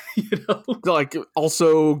him. You know, Like,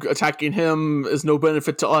 also attacking him is no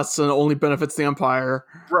benefit to us and only benefits the Empire.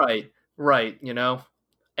 right, right. You know,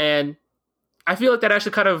 and I feel like that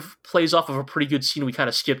actually kind of plays off of a pretty good scene we kind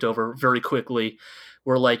of skipped over very quickly,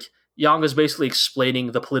 where like Yang is basically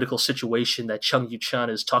explaining the political situation that Chung Yu Chan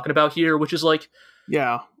is talking about here, which is like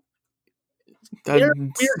Yeah. weird,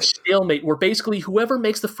 That's, weird stalemate where basically whoever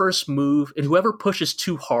makes the first move and whoever pushes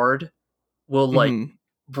too hard will like mhm.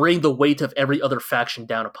 bring the weight of every other faction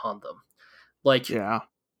down upon them. Like Yeah.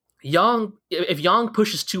 Yang, if Yang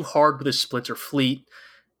pushes too hard with his Splinter fleet,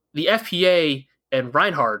 the FPA and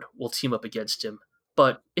Reinhardt will team up against him.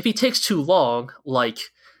 But if he takes too long, like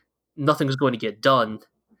nothing's going to get done.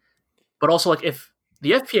 But also, like if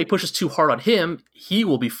the FPA pushes too hard on him, he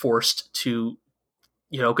will be forced to,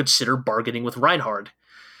 you know, consider bargaining with Reinhardt.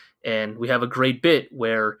 And we have a great bit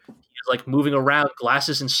where he's like moving around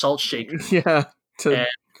glasses and salt shakers. Yeah. And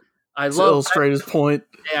I To love illustrate his point.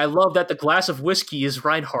 I love that the glass of whiskey is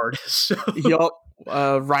Reinhardt. So Yup.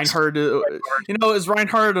 Reinhardt, you know, is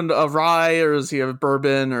Reinhardt a rye or is he a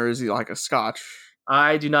bourbon or is he like a scotch?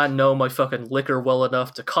 I do not know my fucking liquor well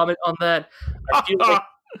enough to comment on that. I feel like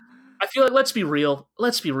I feel like let's be real.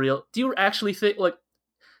 Let's be real. Do you actually think like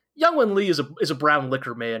Young Wen Lee is a brown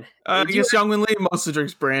liquor man? I Do you guess Young Win Lee mostly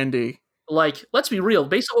drinks brandy. like? Let's be real.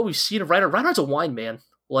 Based on what we've seen of Reinhardt, Reinhardt's a wine man.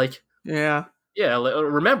 Like, Yeah, yeah.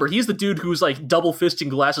 Remember, he's the dude who's like double fisting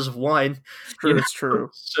glasses of wine. it's You true. know? It's true.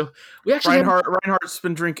 So we actually Reinhardt's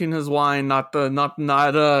been drinking his wine, not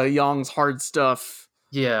Young's hard stuff.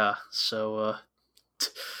 yeah. So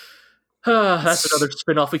that's another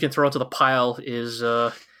spin-off we can throw into the pile. Is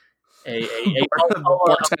a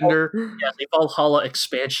Bartender. yes, a Valhalla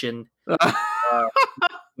expansion uh,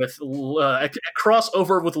 with a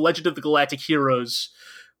crossover with Legend of the Galactic Heroes,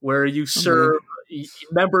 where you serve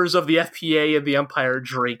members of the FPA and the Empire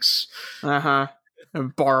drinks.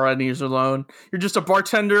 And bar in Iserlohn. You're just a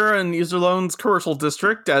bartender in Iserlohn's commercial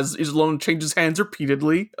district as Iserlohn changes hands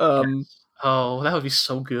repeatedly. Oh, that would be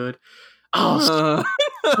so good. Oh,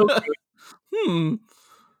 so good.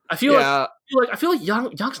 I feel like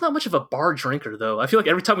Young's not much of a bar drinker though. I feel like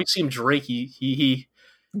every time we see him drink, he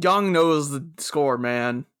Young knows the score,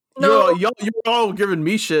 man. No. You're all giving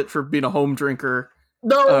me shit for being a home drinker.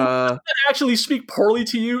 No, I actually speak poorly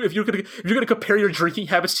to you if you're gonna compare your drinking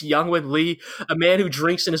habits to Yang Wen Lee, a man who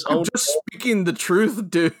drinks in his own. I'm just speaking the truth,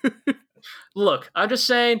 dude. Look, I'm just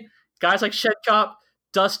saying, guys like Shetkop,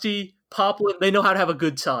 Dusty, Poplin, they know how to have a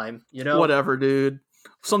good time. You know, whatever, dude.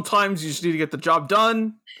 Sometimes you just need to get the job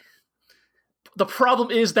done. The problem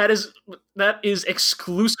is that is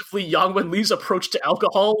exclusively Yang Wen Lee's approach to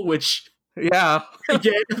alcohol, which yeah,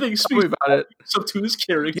 again, I think speaks about it. So to his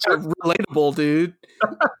character, yeah, relatable, dude.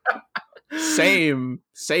 same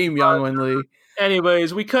Yang Wen Lee.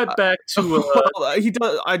 Anyways, we cut back to he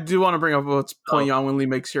does. I do want to bring up what's point Yang Wen Lee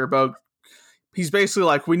makes here about. He's basically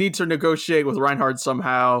like, we need to negotiate with Reinhardt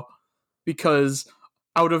somehow because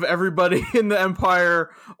out of everybody in the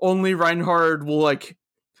Empire, only Reinhardt will like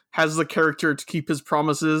has the character to keep his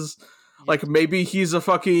promises. Like maybe he's a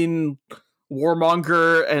fucking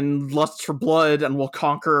warmonger and lusts for blood and will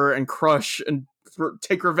conquer and crush and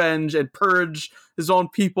take revenge and purge his own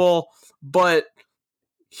people, but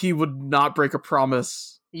he would not break a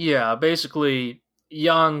promise. Yeah, basically,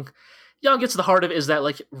 Young gets to the heart of it is that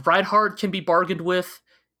like Reinhardt can be bargained with.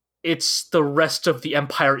 It's the rest of the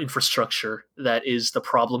Empire infrastructure that is the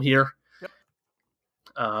problem here. Yep.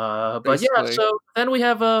 But yeah, so then we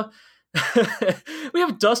have we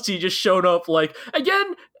have Dusty just showed up. Like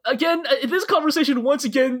again, this conversation once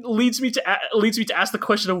again leads me to ask the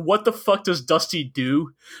question of what the fuck does Dusty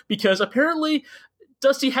do? Because apparently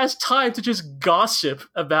Dusty has time to just gossip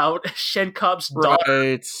about Shenkop's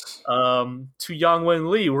daughter to Yang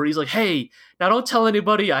Wen Lee, where he's like, "Hey, now don't tell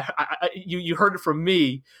anybody. You heard it from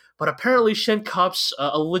me, but apparently Shenkop's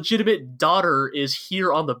a legitimate daughter is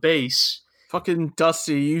here on the base." Fucking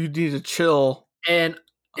Dusty, you need to chill. And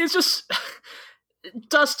it's just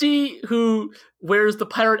Dusty who wears the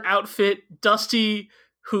pirate outfit. Dusty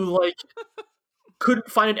who like couldn't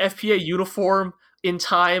find an FPA uniform in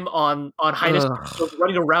time on Highness,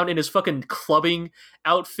 running around in his fucking clubbing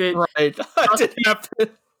outfit. Right.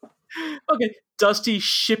 Okay, Dusty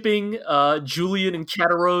shipping Julian and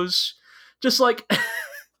Catarose. Just like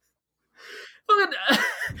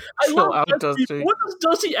I love Dusty. What does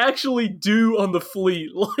Dusty actually do on the fleet?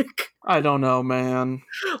 Like I don't know, man.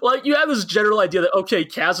 Like you have this general idea that okay,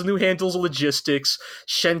 Kazanu handles logistics,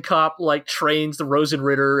 Shenkop like trains the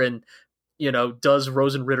Rosenritter and does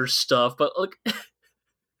Rosenritter's stuff, but like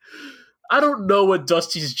I don't know what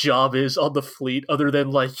Dusty's job is on the fleet other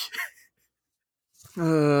than like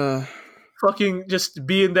fucking just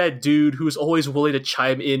being that dude who's always willing to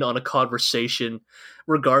chime in on a conversation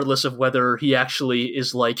regardless of whether he actually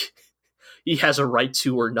is like he has a right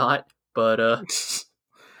to or not. But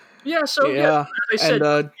yeah, so as I said,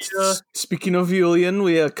 and speaking of Julian,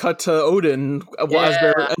 we cut to Odin as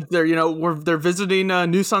they're visiting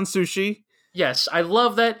Nusan Sushi. Yes, I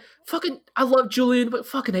love that. I love Julian, but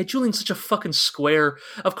hey, Julian's such a fucking square.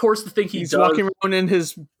 Of course, the thing he's does... walking around in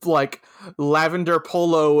his like lavender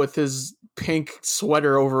polo with his pink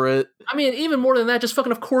sweater over it. I mean, even more than that, just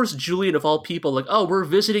fucking, of course, Julian of all people, like, oh, we're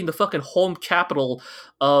visiting the fucking home capital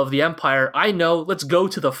of the Empire. I know, let's go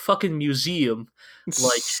to the fucking museum.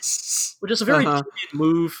 Like, which is a very Julian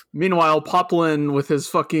move. Meanwhile, Poplin with his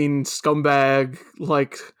fucking scumbag,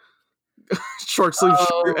 like, short sleeve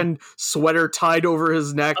shirt and sweater tied over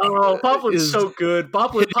his neck. Oh, Poplin's so good.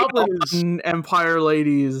 Poplin is Empire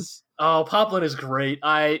ladies. Oh, Poplin is great.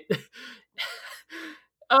 He's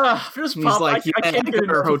like, I can't get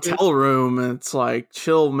her hotel room. And it's like,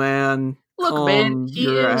 chill, man. Look, man, he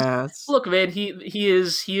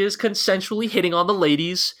is consensually hitting on the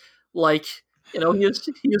ladies. Like, he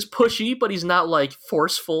is pushy, but he's not like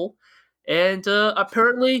forceful. And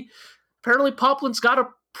apparently, apparently Poplin's got a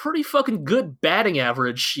pretty fucking good batting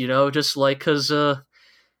average, just like because uh,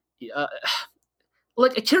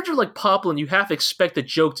 like a character like Poplin, you have to expect the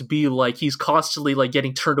joke to be like he's constantly like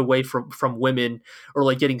getting turned away from women or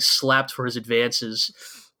like getting slapped for his advances.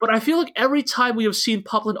 But I feel like every time we have seen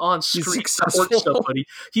Poplin on He's screen support successful. somebody,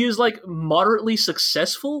 he is like moderately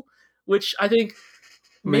successful, which I think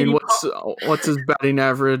I mean, maybe. what's his batting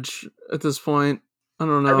average at this point? I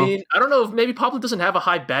don't I know. mean, I don't know if maybe Poplin doesn't have a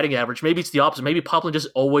high batting average. Maybe it's the opposite. Maybe Poplin just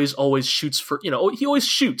always shoots for he always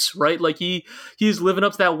shoots, right? Like he's living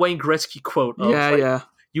up to that Wayne Gretzky quote of Yeah, like yeah.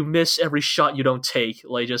 you miss every shot you don't take.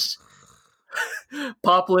 Like just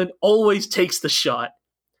Poplin always takes the shot,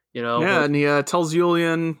 Yeah, but and he tells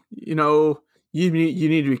Julian, you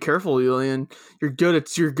need to be careful, Julian. You're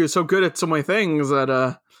so good at so many things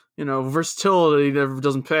that versatility never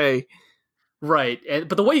doesn't pay. right.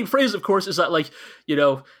 But the way he phrases it, of course, is that like,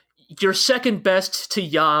 you're second best to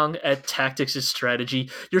Yang at tactics and strategy.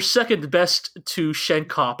 You're second best to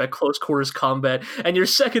Shenkop at close quarters combat, and you're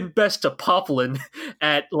second best to Poplin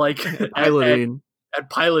at like Piloting. at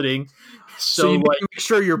piloting. So you So need like, to make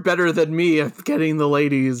sure you're better than me at getting the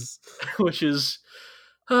ladies. which is,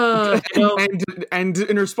 And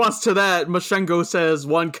in response to that, Mashengo says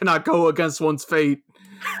one cannot go against one's fate.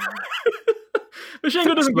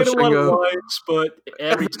 Mashengo doesn't get a lot of lines, but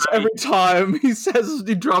every time he says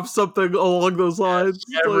he drops something along those lines.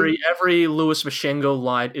 Every Louis Mashengo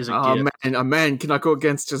line is a gift. Man, a man cannot go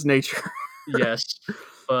against his nature. Yes,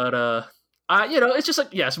 but it's just like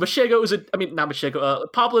yes, Mashengo is not Mashengo.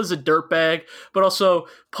 Poplin is a dirtbag, but also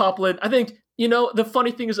Poplin. I think the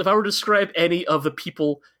funny thing is if I were to describe any of the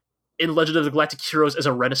people in Legend of the Galactic Heroes as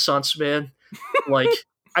a Renaissance man, like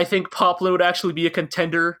I think Poplin would actually be a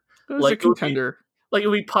contender. Like a contender. It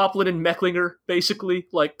would be Poplin and Mecklinger, basically.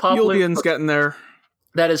 Like Poplin, Julian's getting there.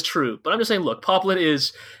 That is true, but I'm just saying. Look, Poplin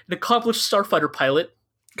is an accomplished starfighter pilot,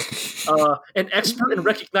 an expert in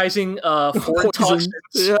recognizing foreign toxins.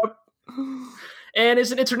 Yep. And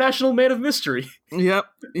is an international man of mystery. Yep.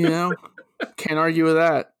 Can't argue with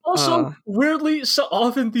that. Also, weirdly, so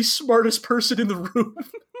often the smartest person in the room,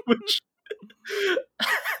 which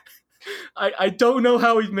I don't know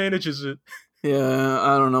how he manages it. Yeah,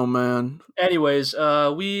 I don't know, man. Anyways,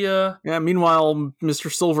 meanwhile,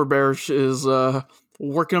 Mr. Silverbear is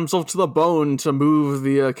working himself to the bone to move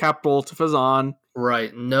the capital to Fazan.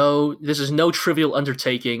 Right. No, this is no trivial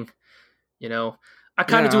undertaking. I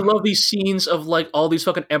kind of do love these scenes of like all these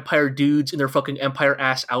fucking Empire dudes in their fucking Empire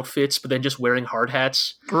ass outfits, but then just wearing hard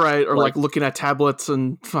hats. Right, or like looking at tablets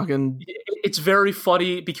and fucking. It's very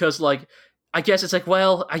funny because like I guess it's like,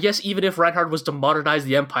 well, I guess even if Reinhardt was to modernize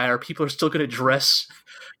the Empire, people are still going to dress,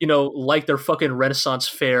 like their fucking Renaissance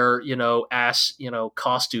fair, ass,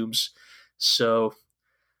 costumes. So,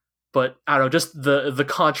 but I don't know, just the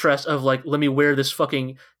contrast of like, let me wear this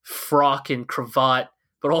fucking frock and cravat,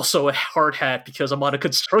 but also a hard hat because I'm on a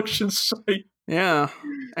construction site. Yeah,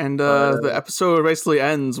 and the episode basically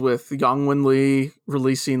ends with Yang Wenli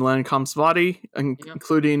releasing Lankamp's body,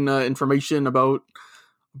 including information about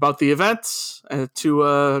the events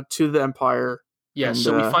to the Empire. Yeah, and,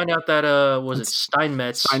 so we find out that was it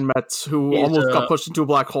Steinmetz? Steinmetz, who almost got pushed into a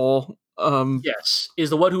black hole. Yes,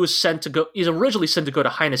 is the one who was sent to go. He's originally sent to go to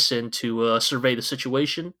Heinessen to survey the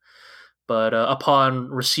situation, but upon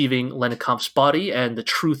receiving Lennekomp's body and the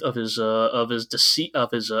truth of his deceit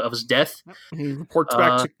of his death, he reports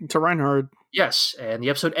back to Reinhardt. Yes, and the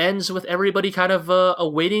episode ends with everybody kind of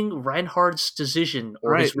awaiting Reinhardt's decision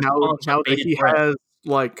or his response. Now that he has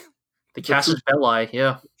like the casus belli,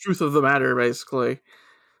 the truth of the matter, basically.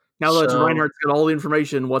 Now that Reinhardt's got all the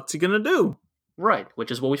information, what's he gonna do? Right, which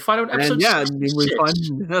is what we find out in episode 66. We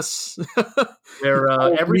find yes, where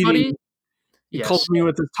everybody he calls me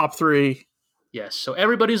with his top 3. Yes, so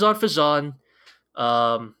everybody's on Fazan.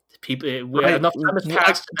 People, enough time has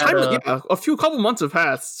passed. A couple months have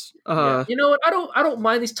passed. You know what? I don't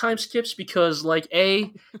mind these time skips because, like,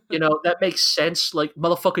 that makes sense. Like,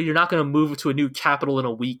 motherfucker, you're not going to move to a new capital in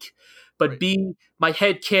a week. But right. B, my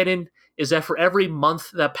headcanon is that for every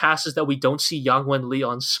month that passes that we don't see Yang Wenli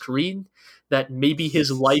on screen, that maybe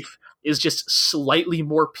his life is just slightly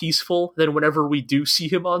more peaceful than whenever we do see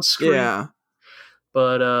him on screen. Yeah.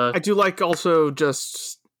 But I do like also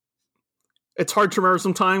just it's hard to remember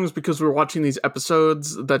sometimes because we're watching these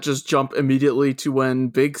episodes that just jump immediately to when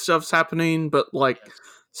big stuff's happening, but like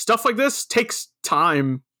stuff like this takes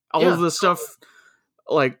time. All of this stuff,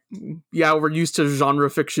 like, we're used to genre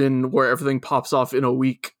fiction where everything pops off in a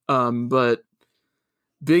week, but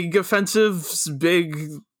big offensives,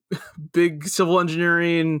 big civil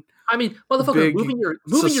engineering. I mean, motherfucker, moving your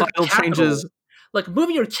capital, changes, like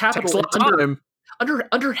moving your capital takes a lot of time.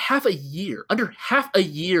 under half a year, under half a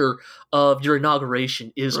year of your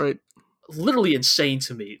inauguration is Right. literally insane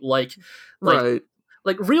to me. Like Right.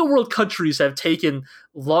 like real world countries have taken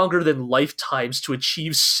longer than lifetimes to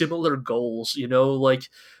achieve similar goals, but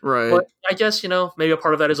Right. I guess, maybe a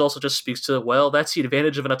part of that is also just speaks to, well, that's the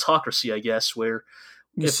advantage of an autocracy, I guess, where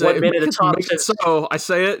You if say one man at make the it, top make it says, so. I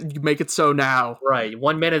say it. You make it so now. right,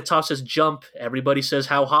 one man at the top says jump, everybody says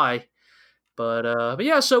how high. But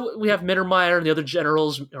yeah, so we have Mittermeier and the other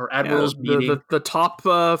generals or Yeah, admirals the meeting. the top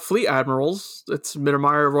fleet admirals. It's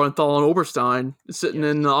Mittermeier, Roenthal, and Oberstein sitting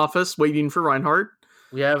Yes. in the office waiting for Reinhardt.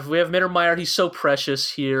 We have Mittermeier. He's so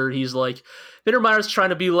precious here. He's like Mittermeier's trying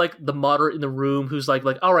to be like the moderate in the room, who's like,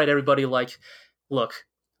 all right, everybody, like, look,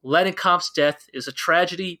 Lennonkampf's death is a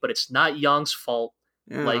tragedy, but it's not Young's fault.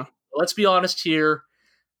 Yeah. Like, let's be honest here.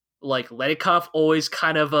 Like, Lennonkampf always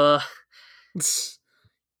was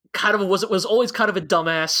always kind of a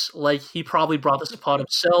dumbass. Like, he probably brought this upon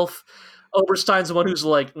himself. Oberstein's the one who's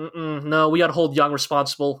like, no, we got to hold Young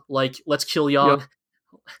responsible. Like, let's kill Yep. Young.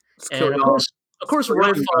 Let's kill And of y'all. course, of Let's course, kill young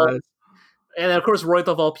Roythal guys. And of course, Royth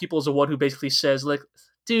of all people is the one who basically says, like,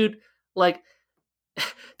 dude, like,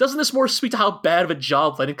 doesn't this more speak to how bad of a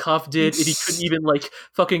job Leninkoff did if he couldn't even like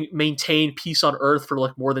fucking maintain peace on Earth for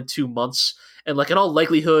like more than 2 months? And like in all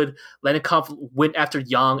likelihood, Leninkoff went after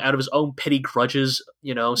Yang out of his own petty grudges,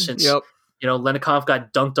 since Yep. Leninkoff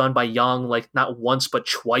got dunked on by Yang like not once but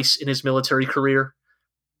twice in his military career.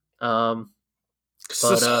 This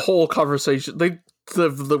But whole conversation,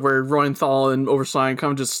 where Roenthal and Oberstein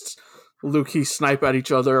kind of just low-key snipe at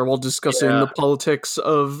each other while discussing yeah, the politics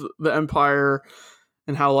of the Empire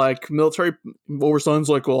and how like military. Oberstein's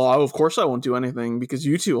like, well, of course I won't do anything because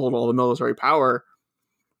you two hold all the military power.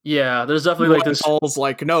 yeah, there's definitely like this. Roenthal's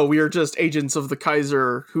like, no, we are just agents of the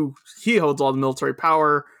Kaiser. He holds all the military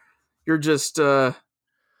power. You're just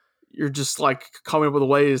like coming up with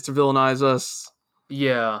ways to villainize us.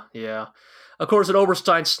 Yeah, yeah. Of course, and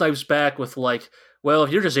Oberstein snipes back with like, "Well,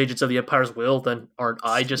 if you're just agents of the Empire's will, then aren't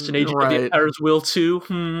I just an agent of the Right. Empire's will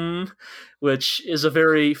too?" Which is a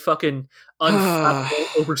very fucking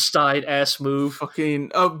unflappable Oberstein ass move.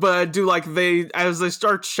 Fucking. But I do like as they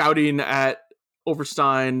start shouting at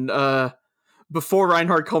Oberstein. Before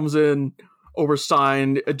Reinhardt comes in,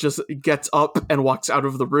 Oberstein just gets up and walks out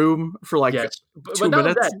of the room for like Yes, but 2 not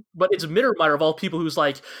only minutes. that, but it's Mittermeier of all people who's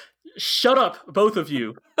like, "Shut up, both of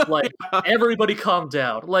you! Like, everybody, calm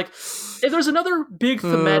down." Like, if there's another big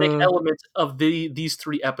thematic element of these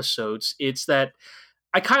three episodes, it's that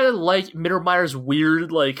I kind of like Mittermeier's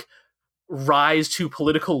weird like rise to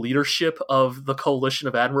political leadership of the coalition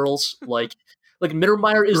of admirals. Like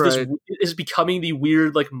Mittermeier Right. is becoming the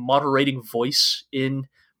weird like moderating voice in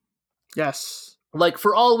Yes. like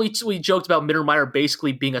for all we joked about Mittermeier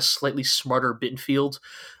basically being a slightly smarter Bittenfield,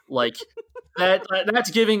 like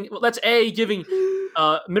that's giving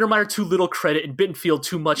Mittermeier too little credit and Bittenfield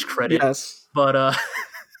too much credit. Yes. But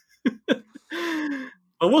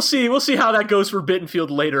but we'll see how that goes for Bittenfield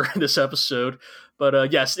later in this episode.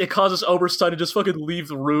 But yes, it causes Oberstein to just fucking leave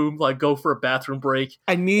the room, like go for a bathroom break.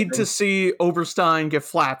 I need to see Oberstein get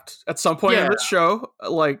flapped at some point in this show.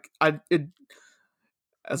 Like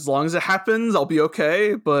as long as it happens, I'll be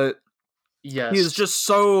okay. But Yes, he is just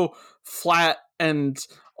so flat and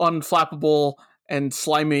unflappable and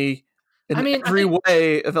slimy in every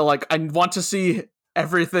way that like I want to see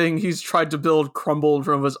everything he's tried to build crumble in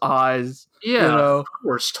front of his eyes. Yeah, of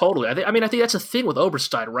course, totally. I think that's a thing with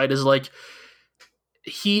Oberstein, right? Is like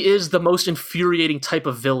he is the most infuriating type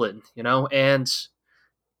of villain, and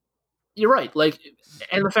you're right. Like,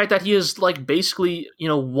 and the fact that he is like basically,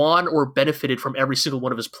 won or benefited from every single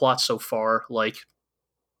one of his plots so far, like,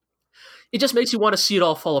 it just makes you want to see it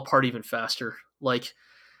all fall apart even faster. Like,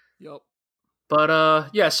 Yep. But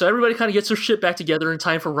yeah, so everybody kind of gets their shit back together in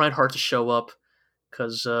time for Reinhardt to show up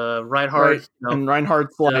because Reinhardt, right. And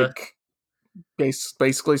Reinhardt's like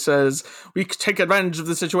basically says we take advantage of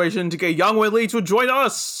the situation to get Yang Wen Li to join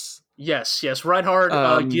us. Yes.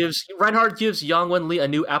 Reinhardt gives Yang Wen Li a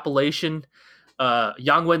new appellation.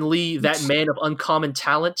 Yang Wen Li, that man of uncommon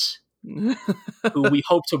talent, who we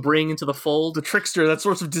hope to bring into the fold. The trickster, that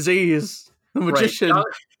source of disease. The magician. Right.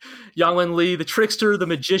 Yang Wen Li, the trickster, the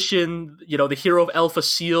magician, the hero of Alpha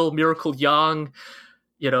Seal, Miracle Yang.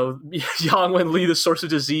 Yang Wen Li, the source of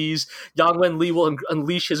disease. Yang Wen Li will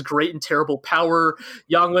unleash his great and terrible power.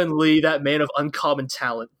 Yang Wen Li, that man of uncommon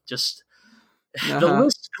talent. Just the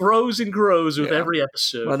list grows and grows with every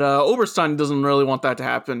episode. But Oberstein doesn't really want that to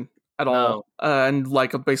happen at all. And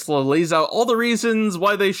like basically lays out all the reasons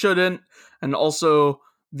why they shouldn't, and also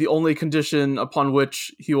the only condition upon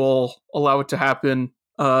which he will allow it to happen,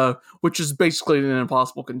 which is basically an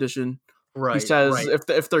impossible condition. He Right, says right,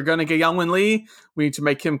 if they're gonna get Yang Wen Li, we need to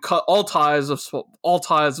make him cut all ties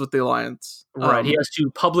with the alliance. right. He has to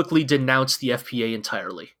publicly denounce the FPA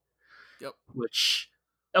entirely, Yep. which,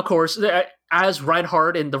 of course, as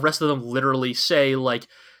Reinhardt and the rest of them literally say, like,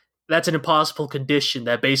 that's an impossible condition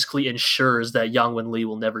that basically ensures that Yang Wen Li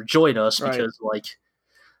will never join us Right. because, like,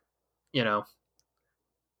 you know,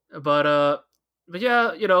 but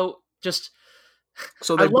yeah, just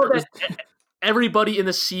So I they love that everybody in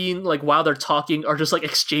the scene, like while they're talking, are just like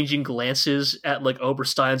exchanging glances at like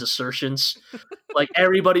Oberstein's assertions. Like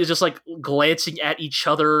everybody is just like glancing at each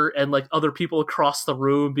other and like other people across the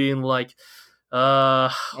room, being like, how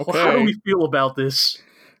do okay. we feel about this?"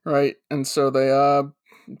 Right. And so they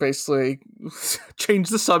basically change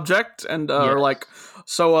the subject and Yeah, are like,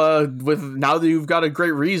 so with now that you've got a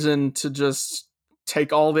great reason to just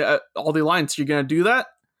take all the alliance, you're gonna do that?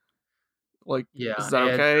 Like, is yeah, that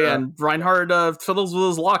and okay? And Reinhardt fiddles with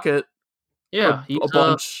his locket yeah, a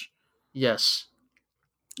bunch, yes,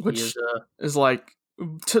 he is which is like,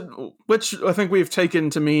 which I think we've taken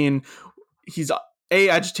to mean he's A,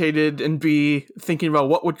 agitated, and B, thinking about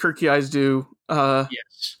what would Kirky Eyes do.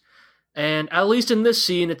 yes. And at least in this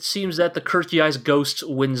scene, it seems that the Kirky Eyes ghost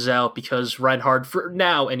wins out because Reinhard, for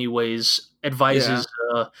now anyways, Yeah, advises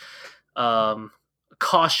um,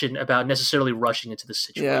 caution about necessarily rushing into the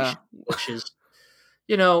yeah, situation, which is,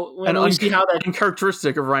 when and we see how that.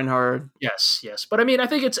 uncharacteristic of Reinhardt. Yes, yes, but I mean, I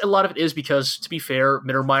think it's a lot of it is because, to be fair,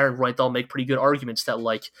 Mittermeier and Reinthal make pretty good arguments that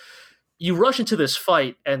like you rush into this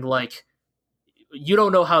fight and like you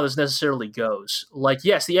don't know how this necessarily goes. Like,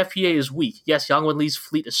 yes, the FPA is weak. Yes, Yang Wenli's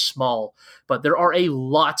fleet is small, but there are a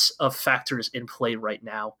lot of factors in play right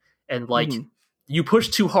now. And like, Mm-hmm. you push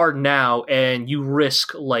too hard now, and you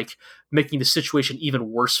risk like making the situation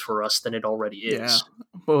even worse for us than it already Yeah, is.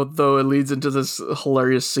 but though it leads into this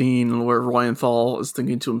hilarious scene where Reinthal is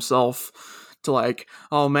thinking to himself, to like,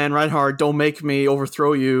 "Oh man, Reinhardt, don't make me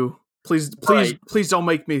overthrow you. Please, please, Right, please don't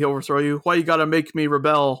make me overthrow you. Why you gotta make me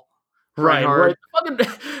rebel, right. Reinhardt?"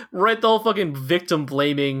 Right, the whole fucking victim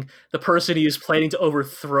blaming the person he is planning to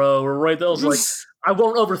overthrow. Or Reinthal like, "I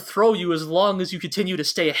won't overthrow you as long as you continue to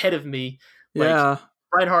stay ahead of me." Like, Yeah,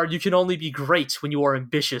 Reinhard, you can only be great when you are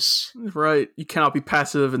ambitious. right. You cannot be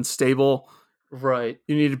passive and stable. Right.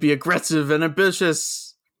 You need to be aggressive and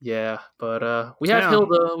ambitious. Yeah, but we have Yeah,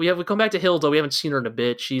 Hilda. We come back to Hilda. We haven't seen her in a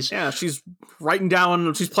bit. She's yeah. She's writing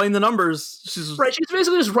down. She's playing the numbers. She's right. She's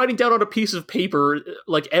basically just writing down on a piece of paper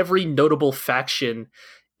like every notable faction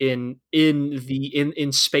in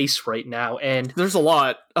space right now, and there's a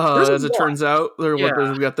lot. there's a As it lot. turns out,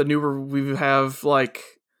 Yeah. we got the new. We have like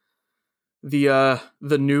the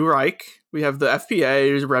new Reich. We have the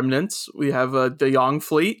FPA remnants. We have the Yang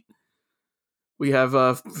fleet. We have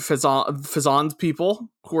Fazan's people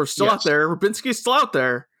who are still out Yes. there. Rubinsky's still out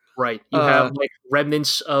there. Right. You Uh, have like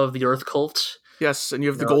remnants of the Earth cult. yes, and you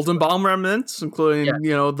have the You know, Golden Bomb remnants, yeah. including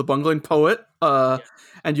the bungling poet. Yeah.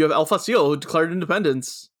 And you have El Facil who declared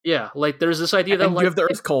independence, Yeah. Like there's this idea that and you like have the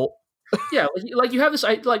Earth cult. yeah, like you have this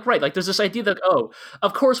like right, like there's this idea that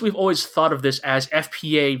of course we've always thought of this as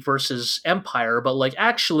FPA versus Empire, but like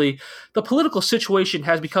actually the political situation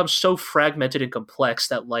has become so fragmented and complex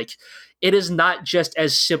that like it is not just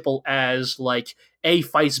as simple as like A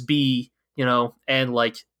fights B, and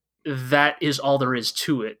like that is all there is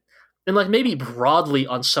to it. And like maybe broadly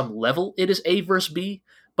on some level it is A versus B,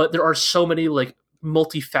 but there are so many like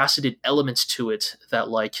multifaceted elements to it that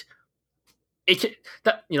like it can,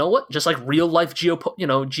 that what just like real life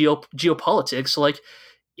geopolitics, like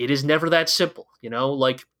it is never that simple,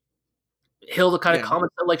 like Hilda kind of Yeah,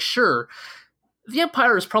 comments that like sure the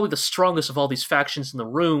Empire is probably the strongest of all these factions in the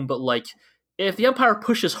room, but like if the Empire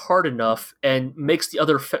pushes hard enough and makes the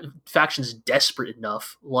other factions desperate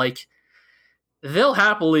enough, like they'll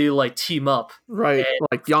happily like team up right. and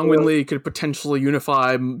Like Yang for Wen Li could potentially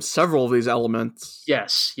unify several of these elements.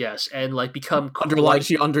 yes and like become Underlined, quite.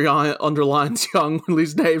 she underlines Yang Wen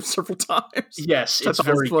Li's name several times. Yes, it's That's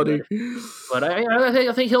always very funny. good. But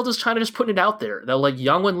I think Hilda's kind of just putting it out there that like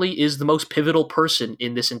Yang Wen Li is the most pivotal person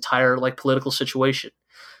in this entire like political situation.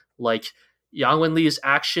 Like Yang Wen Li's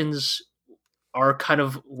actions are kind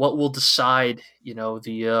of what will decide,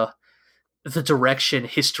 the direction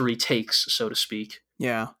history takes, so to speak.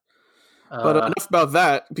 Yeah. But Uh, enough about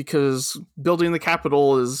that, because building the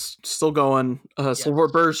capital is still going. yes, Silver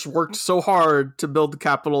Burst worked so hard to build the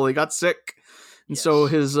capital, he got sick, and so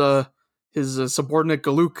yes, his subordinate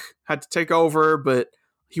Galuk had to take over, but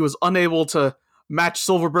he was unable to match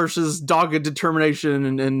Silver Burst's dogged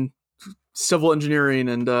determination and civil engineering,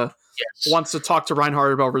 and yes. wants to talk to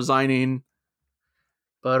Reinhardt about resigning.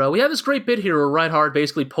 But we have this great bit here where Reinhardt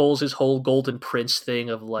basically pulls his whole Golden Prince thing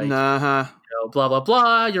of like, Nah. blah blah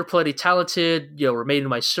blah. You're plenty talented. Remain in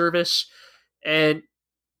my service. And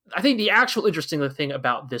I think the actual interesting thing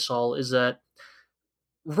about this all is that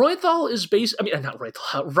Roythal is not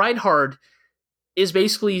Roythal. Reinhardt is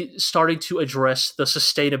basically starting to address the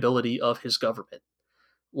sustainability of his government.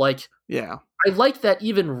 Like, Yeah. I like that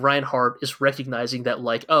even Reinhardt is recognizing that,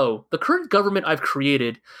 like, oh, the current government I've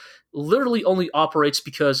created literally only operates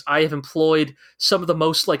because I have employed some of the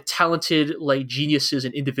most like talented like geniuses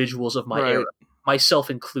and individuals of my era, Right. myself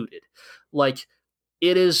included. Like,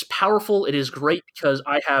 it is powerful. It is great because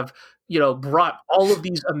I have brought all of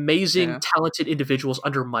these amazing, Yeah. talented individuals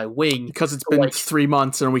under my wing. Because it's To, been like, 3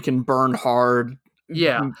 months and we can burn hard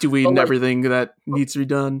yeah, but doing like everything that needs to be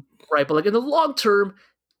done. right, but like in the long term,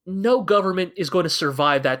 no government is going to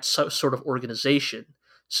survive that sort of organization.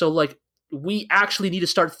 So like we actually need to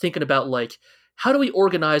start thinking about like how do we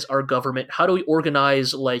organize our government? How do we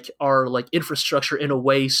organize like our like infrastructure in a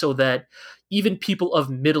way so that even people of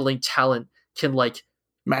middling talent can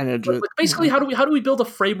Manage it. basically Yeah. how do we build a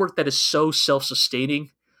framework that is so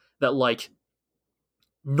self-sustaining that like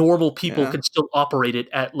normal people Yeah. can still operate it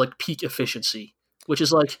at like peak efficiency, which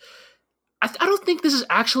is like I don't think this is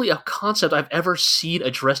actually a concept I've ever seen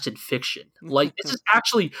addressed in fiction. Like, this is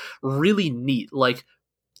actually really neat. Like,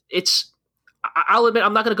 I'll admit,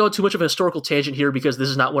 I'm not going to go too much of a historical tangent here because this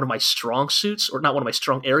is not one of my strong suits or not one of my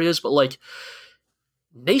strong areas, but like,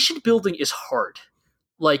 nation building is hard.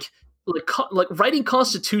 Like, like writing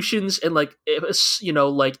constitutions and like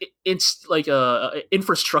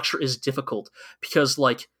infrastructure is difficult because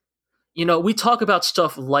like we talk about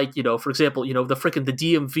stuff like, for example, the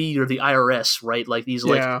DMV or the IRS, right? Like these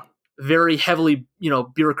like Yeah. very heavily,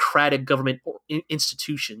 bureaucratic government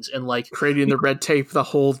institutions, and like Creating the red tape that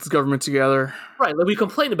holds government together. right, like we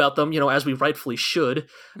complain about them, as we rightfully should,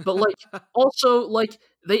 but like also like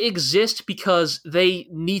they exist because they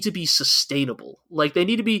need to be sustainable. Like they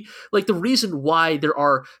need to be like the reason why there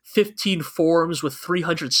are 15 forms with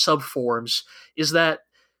 300 subforms is that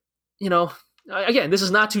you know, again, this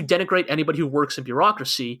is not to denigrate anybody who works in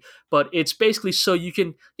bureaucracy, but it's basically so you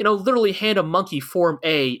can, literally hand a monkey form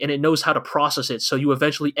A and it knows how to process it, so you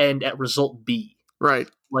eventually end at result B. Right.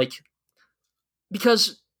 Like,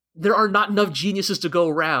 because there are not enough geniuses to go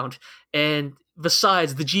around, and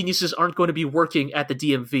besides, the geniuses aren't going to be working at the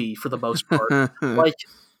DMV for the most part. Like,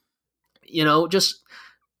 just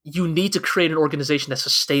you need to create an organization that's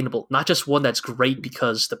sustainable, not just one that's great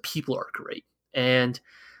because the people are great. And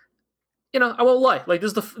I won't lie. Like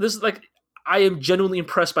this is like I am genuinely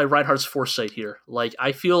impressed by Reinhardt's foresight here. Like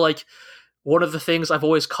I feel like one of the things I've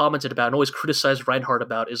always commented about and always criticized Reinhardt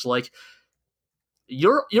about is like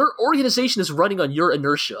your organization is running on your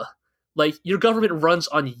inertia. Like your government runs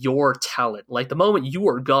on your talent. Like the moment you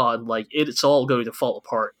are gone, like it's all going to fall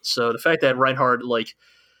apart. So the fact that Reinhardt like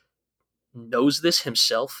knows this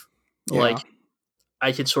himself, like Yeah.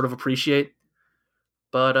 I can sort of appreciate.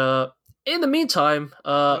 But in the meantime,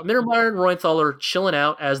 Yep. Mittermeier and Roenthaler are chilling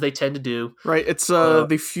out as they tend to do. Right. It's Uh,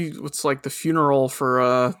 it's like the funeral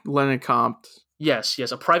for Lennon Compt. yes,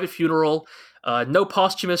 a private funeral. No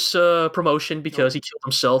posthumous promotion because Nope. he killed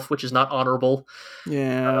himself, which is not honorable.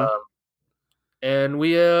 Yeah. Uh, and so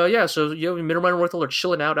Mittermeier and Roenthaler are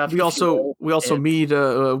chilling out after We the also funeral. we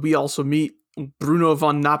also And meet Bruno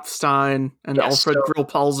von Napfstein and yes, Alfred so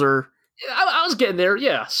Grillpalzer. I was getting there.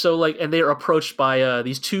 Yeah, so like, and they are approached by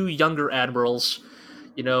these two younger admirals.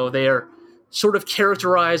 They are sort of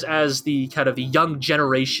characterized as the kind of the young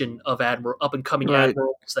generation of up and coming Right.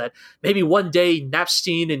 admirals that maybe one day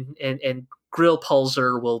Napstein and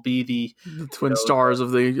Grillpulser will be the The twin stars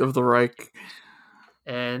of the Reich.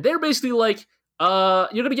 and they're basically like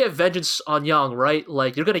you're gonna get vengeance on Young, right?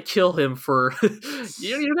 Like you're gonna kill him for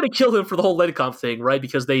you're gonna kill him for the whole Lennekamp thing, right?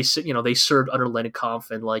 Because they served under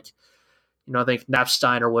Lennekamp, and like I think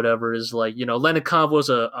Napstein or whatever is like, Lennekamp was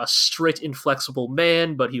a strict, inflexible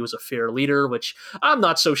man, but he was a fair leader, which I'm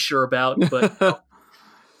not so sure about. But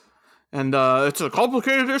And it's a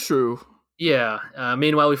complicated issue. yeah.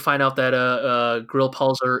 Meanwhile, we find out that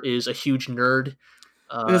Grillpulser is a huge nerd.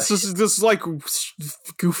 And it's just this like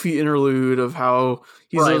goofy interlude of how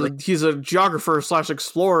he's a geographer /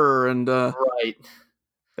 explorer, and right.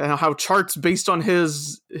 and how charts based on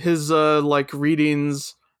his like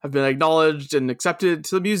readings have been acknowledged and accepted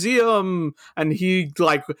to the museum, and he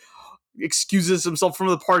like excuses himself from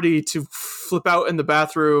the party to flip out in the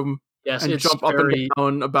bathroom Yes, and it's jump up and very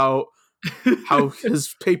down about how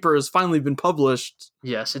his paper has finally been published.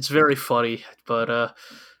 yes, it's very funny, but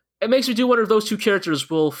it makes me do wonder if those two characters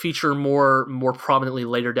will feature more prominently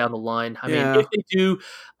later down the line. I mean, if Yeah. they do,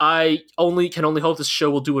 I only can only hope this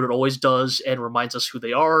show will do what it always does and reminds us who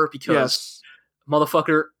they are. Because Yes.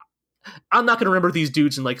 motherfucker, I'm not going to remember these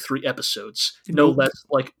dudes in like 3 episodes, no Nope. less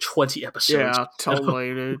like 20 episodes. Yeah,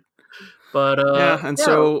 totally, dude. But Yeah, and yeah,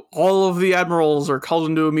 so all of the admirals are called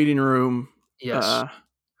into a meeting room. yes.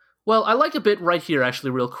 Well, I like a bit right here,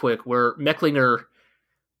 actually, real quick, where Mecklinger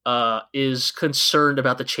is concerned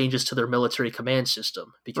about the changes to their military command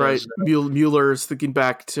system Right. because Mueller's thinking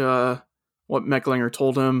back to what Mecklinger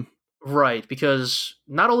told him. right, because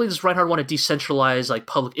not only does Reinhardt want to decentralize like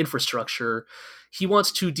public infrastructure, he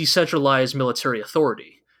wants to decentralize military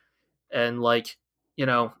authority. And like, you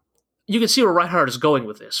know, you can see where Reinhardt is going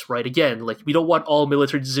with this, right? Again, like we don't want all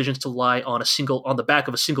military decisions to lie on the back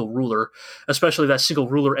of a single ruler, especially if that single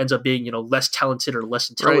ruler ends up being, less talented or less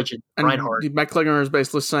Right. intelligent than And Reinhardt. Mecklinger is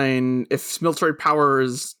basically saying if military power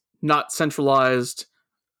is not centralized,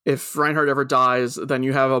 if Reinhardt ever dies, then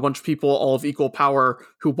you have a bunch of people all of equal power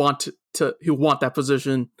who want that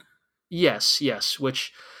position. Yes, yes,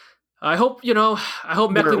 which I hope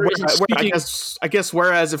Mecklinger isn't Where speaking. I guess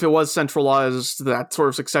whereas if it was centralized, that sort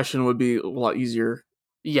of succession would be a lot easier.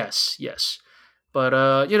 Yes, yes. But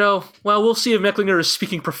well, we'll see if Mecklinger is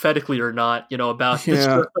speaking prophetically or not, about this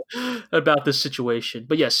Yeah. about this situation.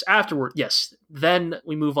 But yes, afterward, yes. Then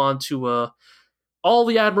we move on to all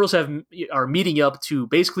the admirals are meeting up to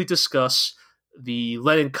basically discuss the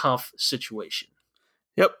Leninkampf situation.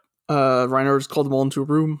 Yep. Reinhardt's called them all into a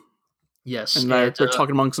room, Yes, and and they're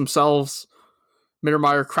talking amongst themselves.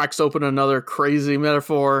 Mittermeier cracks open another crazy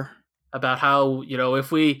metaphor. about how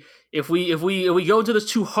if we go into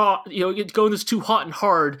this too hot, go into this too hot and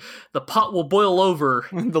hard, the pot will boil over.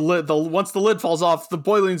 Once the lid falls off, the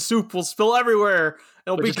boiling soup will spill everywhere.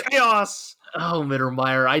 It'll Which be is chaos. Oh,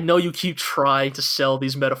 Mittermeier, I know you keep trying to sell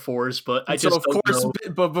these metaphors, but I And so just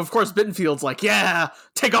don't know. of course, Bittenfield's like, yeah,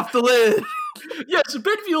 take off the lid. Yes,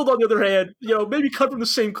 Benfield, on the other hand, maybe cut from the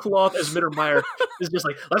same cloth as Mittermeier, is just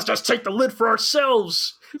like, let's just take the lid for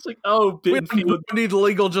ourselves. It's like, oh, We Benfield. don't need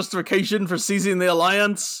legal justification for seizing the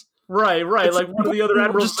alliance. Right. Like one of the other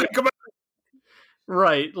admirals, Just think about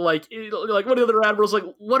right? Like one of the other admirals, like,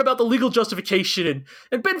 what about the legal justification?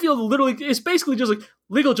 And Benfield literally is basically just like,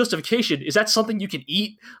 legal justification. Is that something you can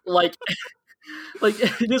eat? Like,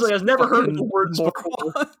 it is like I've never heard of the words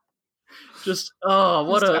before. Just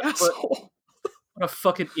what a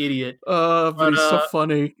fucking idiot. But he's so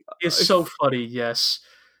funny. It's so funny, yes.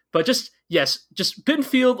 But just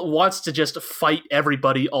Benfield wants to just fight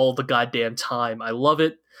everybody all the goddamn time. I love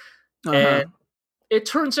it. And it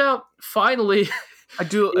turns out finally I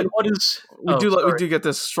do. We do get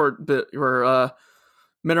this short bit where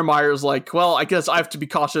Mittermeier's like, well, I guess I have to be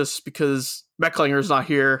cautious because Mecklinger's not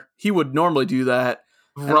here. He would normally do that.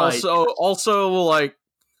 Right. And also like,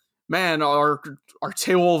 man, our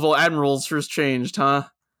table of admirals has changed, huh?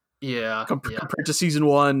 Yeah. Compared to season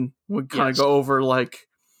 1, we kind of Yes. go over like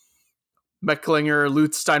Mecklinger,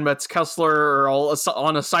 Lutz, Steinmetz, Kessler are all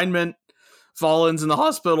on assignment. Valens in the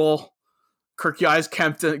hospital. Kirkeyes,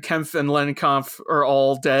 Kempf, and Lennenkampf are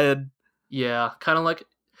all dead. Yeah, kind of like,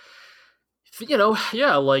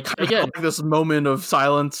 like, again, like this moment of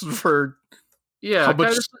silence for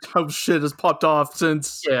how shit has popped off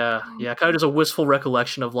since. Yeah, kind of just a wistful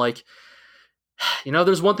recollection of like,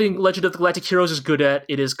 there's one thing Legend of the Galactic Heroes is good at.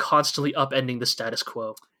 It is constantly upending the status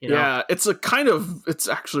quo. Yeah, it's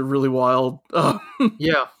actually really wild.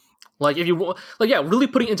 Yeah. Like if you really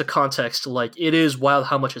putting it into context, like it is wild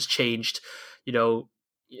how much has changed.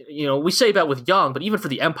 We say about with Yang, but even for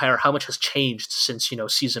the Empire, how much has changed since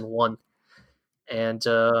season 1. And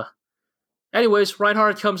anyways,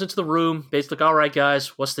 Reinhardt comes into the room, basically like, all right,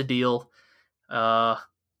 guys, what's the deal? Reinhardt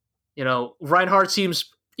seems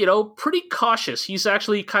pretty cautious. He's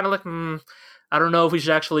actually kind of like, I don't know if we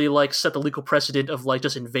should actually like set the legal precedent of like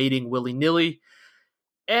just invading willy nilly.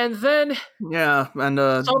 And then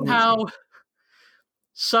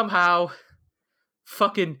somehow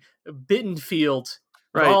fucking Bittenfield,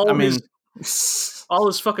 right? all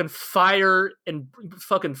his fucking fire and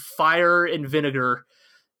vinegar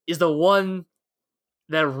is the one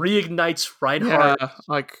that reignites Reinhardt. Yeah,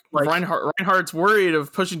 like Reinhardt's worried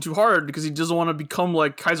of pushing too hard because he doesn't want to become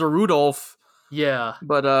like Kaiser Rudolph. Yeah,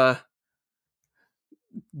 but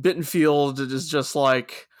Bittenfield is just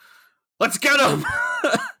like, let's get him.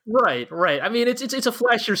 Right. I mean, it's a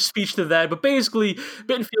flashier speech to that, but basically,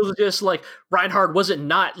 Bittenfield is just like, Reinhardt, was it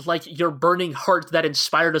not like your burning heart that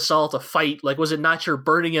inspired us all to fight? Like, was it not your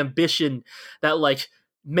burning ambition that like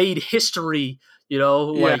made history?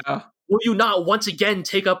 Like, will you not once again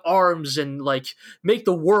take up arms and like make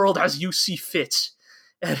the world as you see fit?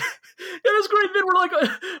 And it's great bit where like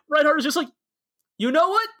Reinhardt is just like, you know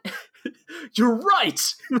what? You're right.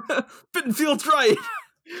 Bittenfield's right.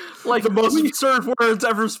 Like The most absurd words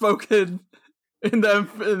ever spoken in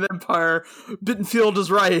the Empire. Bittenfield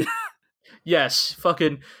is right. Yes,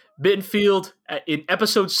 fucking Bittenfield in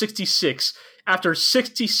episode 66. After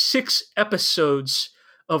 66 episodes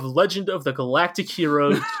of Legend of the Galactic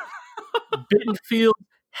Heroes, Bittenfield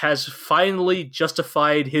has finally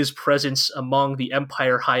justified his presence among the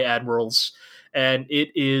Empire High Admirals, and it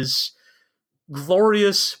is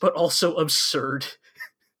glorious but also absurd.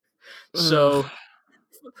 So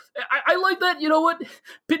I like that. You know what?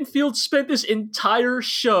 Bittenfield spent this entire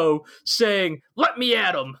show saying, "Let me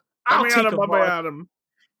at him. I'll take him on."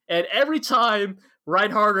 And every time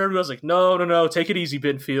Reinhardt and everyone's like, "No, no, no, take it easy,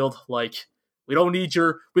 Bittenfield. Like, we don't need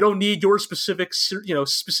your specific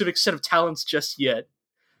specific set of talents just yet."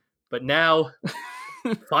 But now,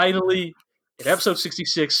 finally, in episode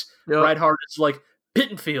 66, Yep. Reinhardt is like,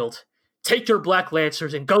 "Bittenfield, take your Black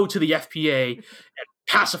Lancers and go to the FPA and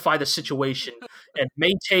pacify the situation and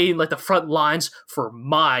maintain like the front lines for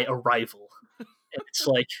my arrival." And it's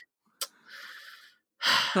like,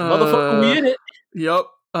 motherfucker, we in it. Yep.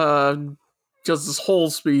 Just this whole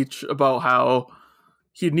speech about how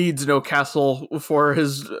he needs no castle for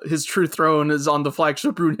his true throne is on the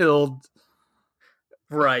flagship Brunhild.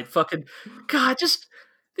 Right, fucking God, just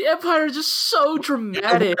the Empire is just so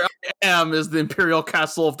dramatic. Where I am is the Imperial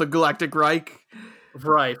Castle of the Galactic Reich.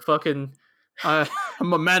 Right, fucking I'm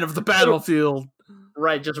a man of the battlefield.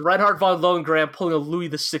 Right, just Reinhard von Lohengrin pulling a Louis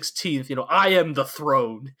the 16th. I am the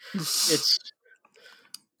throne. It's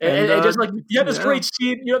and just like you have this great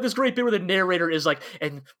scene, you have this great bit where the narrator is like,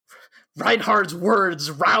 and Reinhardt's words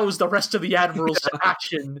roused the rest of the admirals to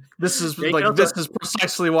action. This is this is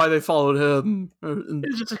precisely why they followed him.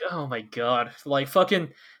 It's just like, oh my god, like fucking,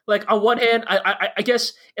 like on one hand, I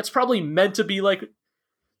guess it's probably meant to be like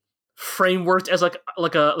frameworked as like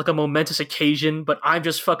a momentous occasion, but I'm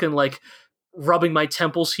just fucking like rubbing my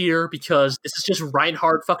temples here because this is just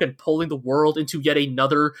Reinhardt fucking pulling the world into yet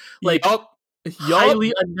another like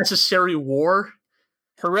highly unnecessary war.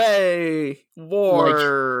 Hooray!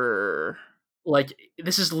 War! Like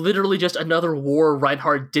this is literally just another war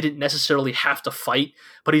Reinhardt didn't necessarily have to fight,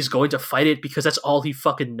 but he's going to fight it because that's all he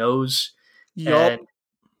fucking knows. Yup.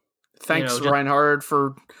 Thanks, Reinhardt,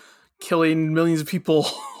 for killing millions of people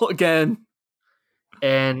again.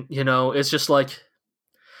 And, it's just like...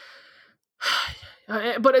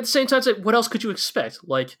 But at the same time, it's like, what else could you expect?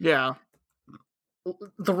 Like, yeah,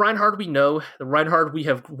 the Reinhardt we know, the Reinhardt we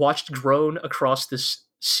have watched grown across this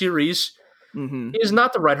series, is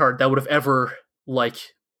not the Reinhardt that would have ever,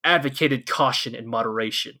 like, advocated caution and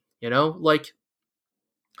moderation, Like,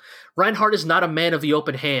 Reinhardt is not a man of the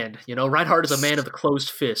open hand, Reinhardt is a man of the closed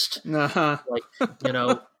fist. Like,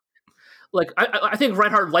 like, I think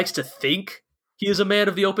Reinhardt likes to think he is a man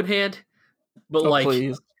of the open hand, but,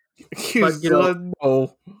 please. But,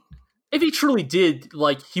 no. If he truly did,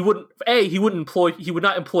 like, he would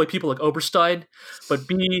not employ people like Oberstein, but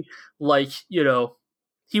B, like,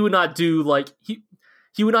 he would not do, like, he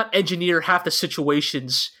would not engineer half the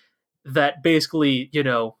situations that basically,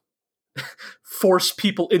 force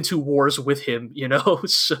people into wars with him,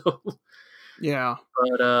 so. Yeah.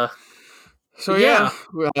 But, so yeah,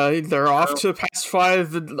 they're off to pacify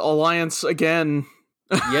the Alliance again.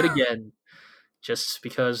 Yet again. Just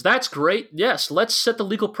because that's great. Yes, let's set the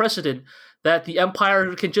legal precedent that the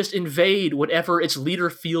Empire can just invade whatever its leader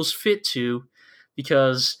feels fit to,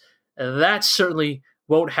 because that certainly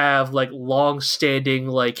won't have like long-standing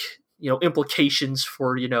like implications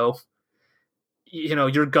for your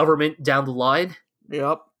government down the line.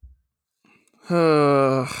 Yep.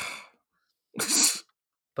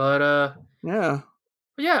 But yeah,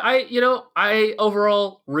 I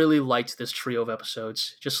overall really liked this trio of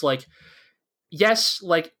episodes. Just like, yes,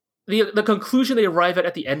 like the conclusion they arrive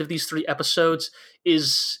at the end of these 3 episodes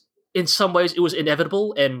is, in some ways, it was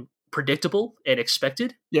inevitable and predictable and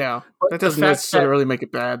expected. Yeah, but that doesn't necessarily make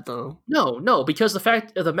it bad, though. No, because the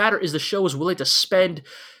fact of the matter is the show was willing to spend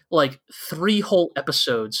like 3 whole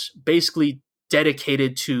episodes basically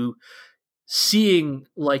dedicated to seeing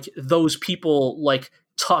like those people like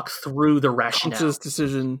talk through the rationale. Conscious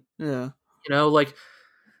decision, yeah.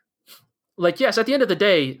 Like, yes, at the end of the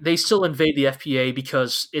day, they still invade the FPA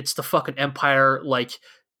because it's the fucking Empire. Like,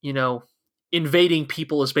 invading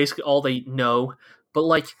people is basically all they know. But,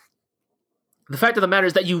 like, the fact of the matter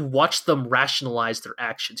is that you watch them rationalize their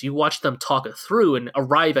actions. You watch them talk it through and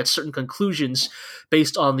arrive at certain conclusions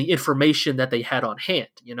based on the information that they had on hand.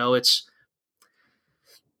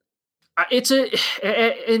 It's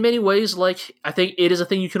in many ways, like, I think it is a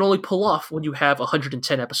thing you can only pull off when you have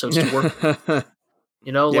 110 episodes to work with. Like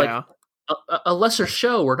Yeah. a lesser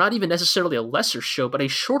show, or not even necessarily a lesser show, but a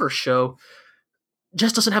shorter show,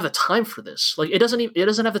 just doesn't have the time for this. Like, it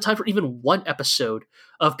doesn't have the time for even one episode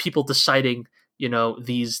of people deciding,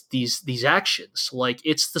 these actions. Like,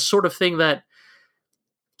 it's the sort of thing that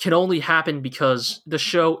can only happen because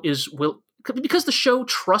because the show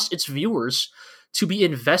trusts its viewers to be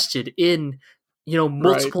invested in, Right.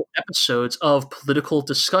 multiple episodes of political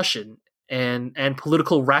discussion and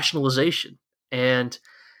political rationalization. And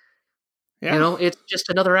Yeah. it's just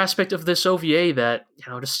another aspect of this OVA that,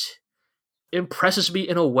 just impresses me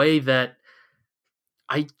in a way that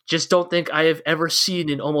I just don't think I have ever seen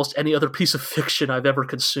in almost any other piece of fiction I've ever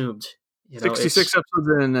consumed. 66 It's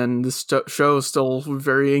episodes in, and this show is still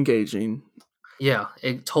very engaging. yeah,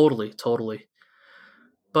 totally, totally.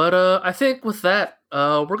 But I think with that,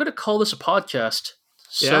 we're gonna call this a podcast.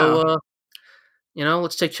 So Yeah.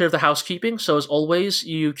 let's take care of the housekeeping. So as always,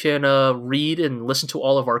 you can read and listen to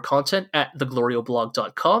all of our content at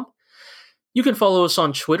theglorioblog.com. You can follow us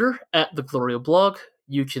on Twitter at theglorioblog.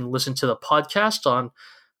 You can listen to the podcast on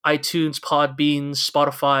iTunes, Podbean,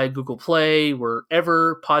 Spotify, Google Play,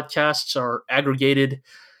 wherever podcasts are aggregated.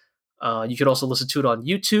 You can also listen to it on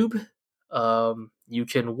YouTube. You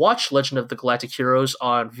can watch Legend of the Galactic Heroes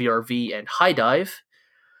on VRV and High Dive.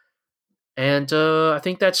 And I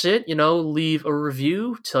think that's it. Leave a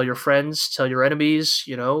review, tell your friends, tell your enemies.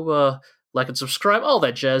 Like and subscribe, all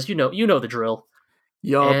that jazz. You know the drill.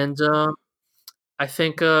 Yup. And I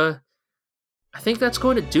think that's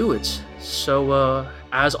going to do it. So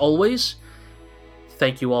as always,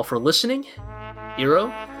 thank you all for listening. Iro,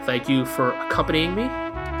 thank you for accompanying me.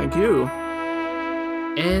 Thank you.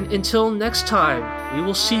 And until next time, we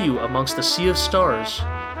will see you amongst the sea of stars.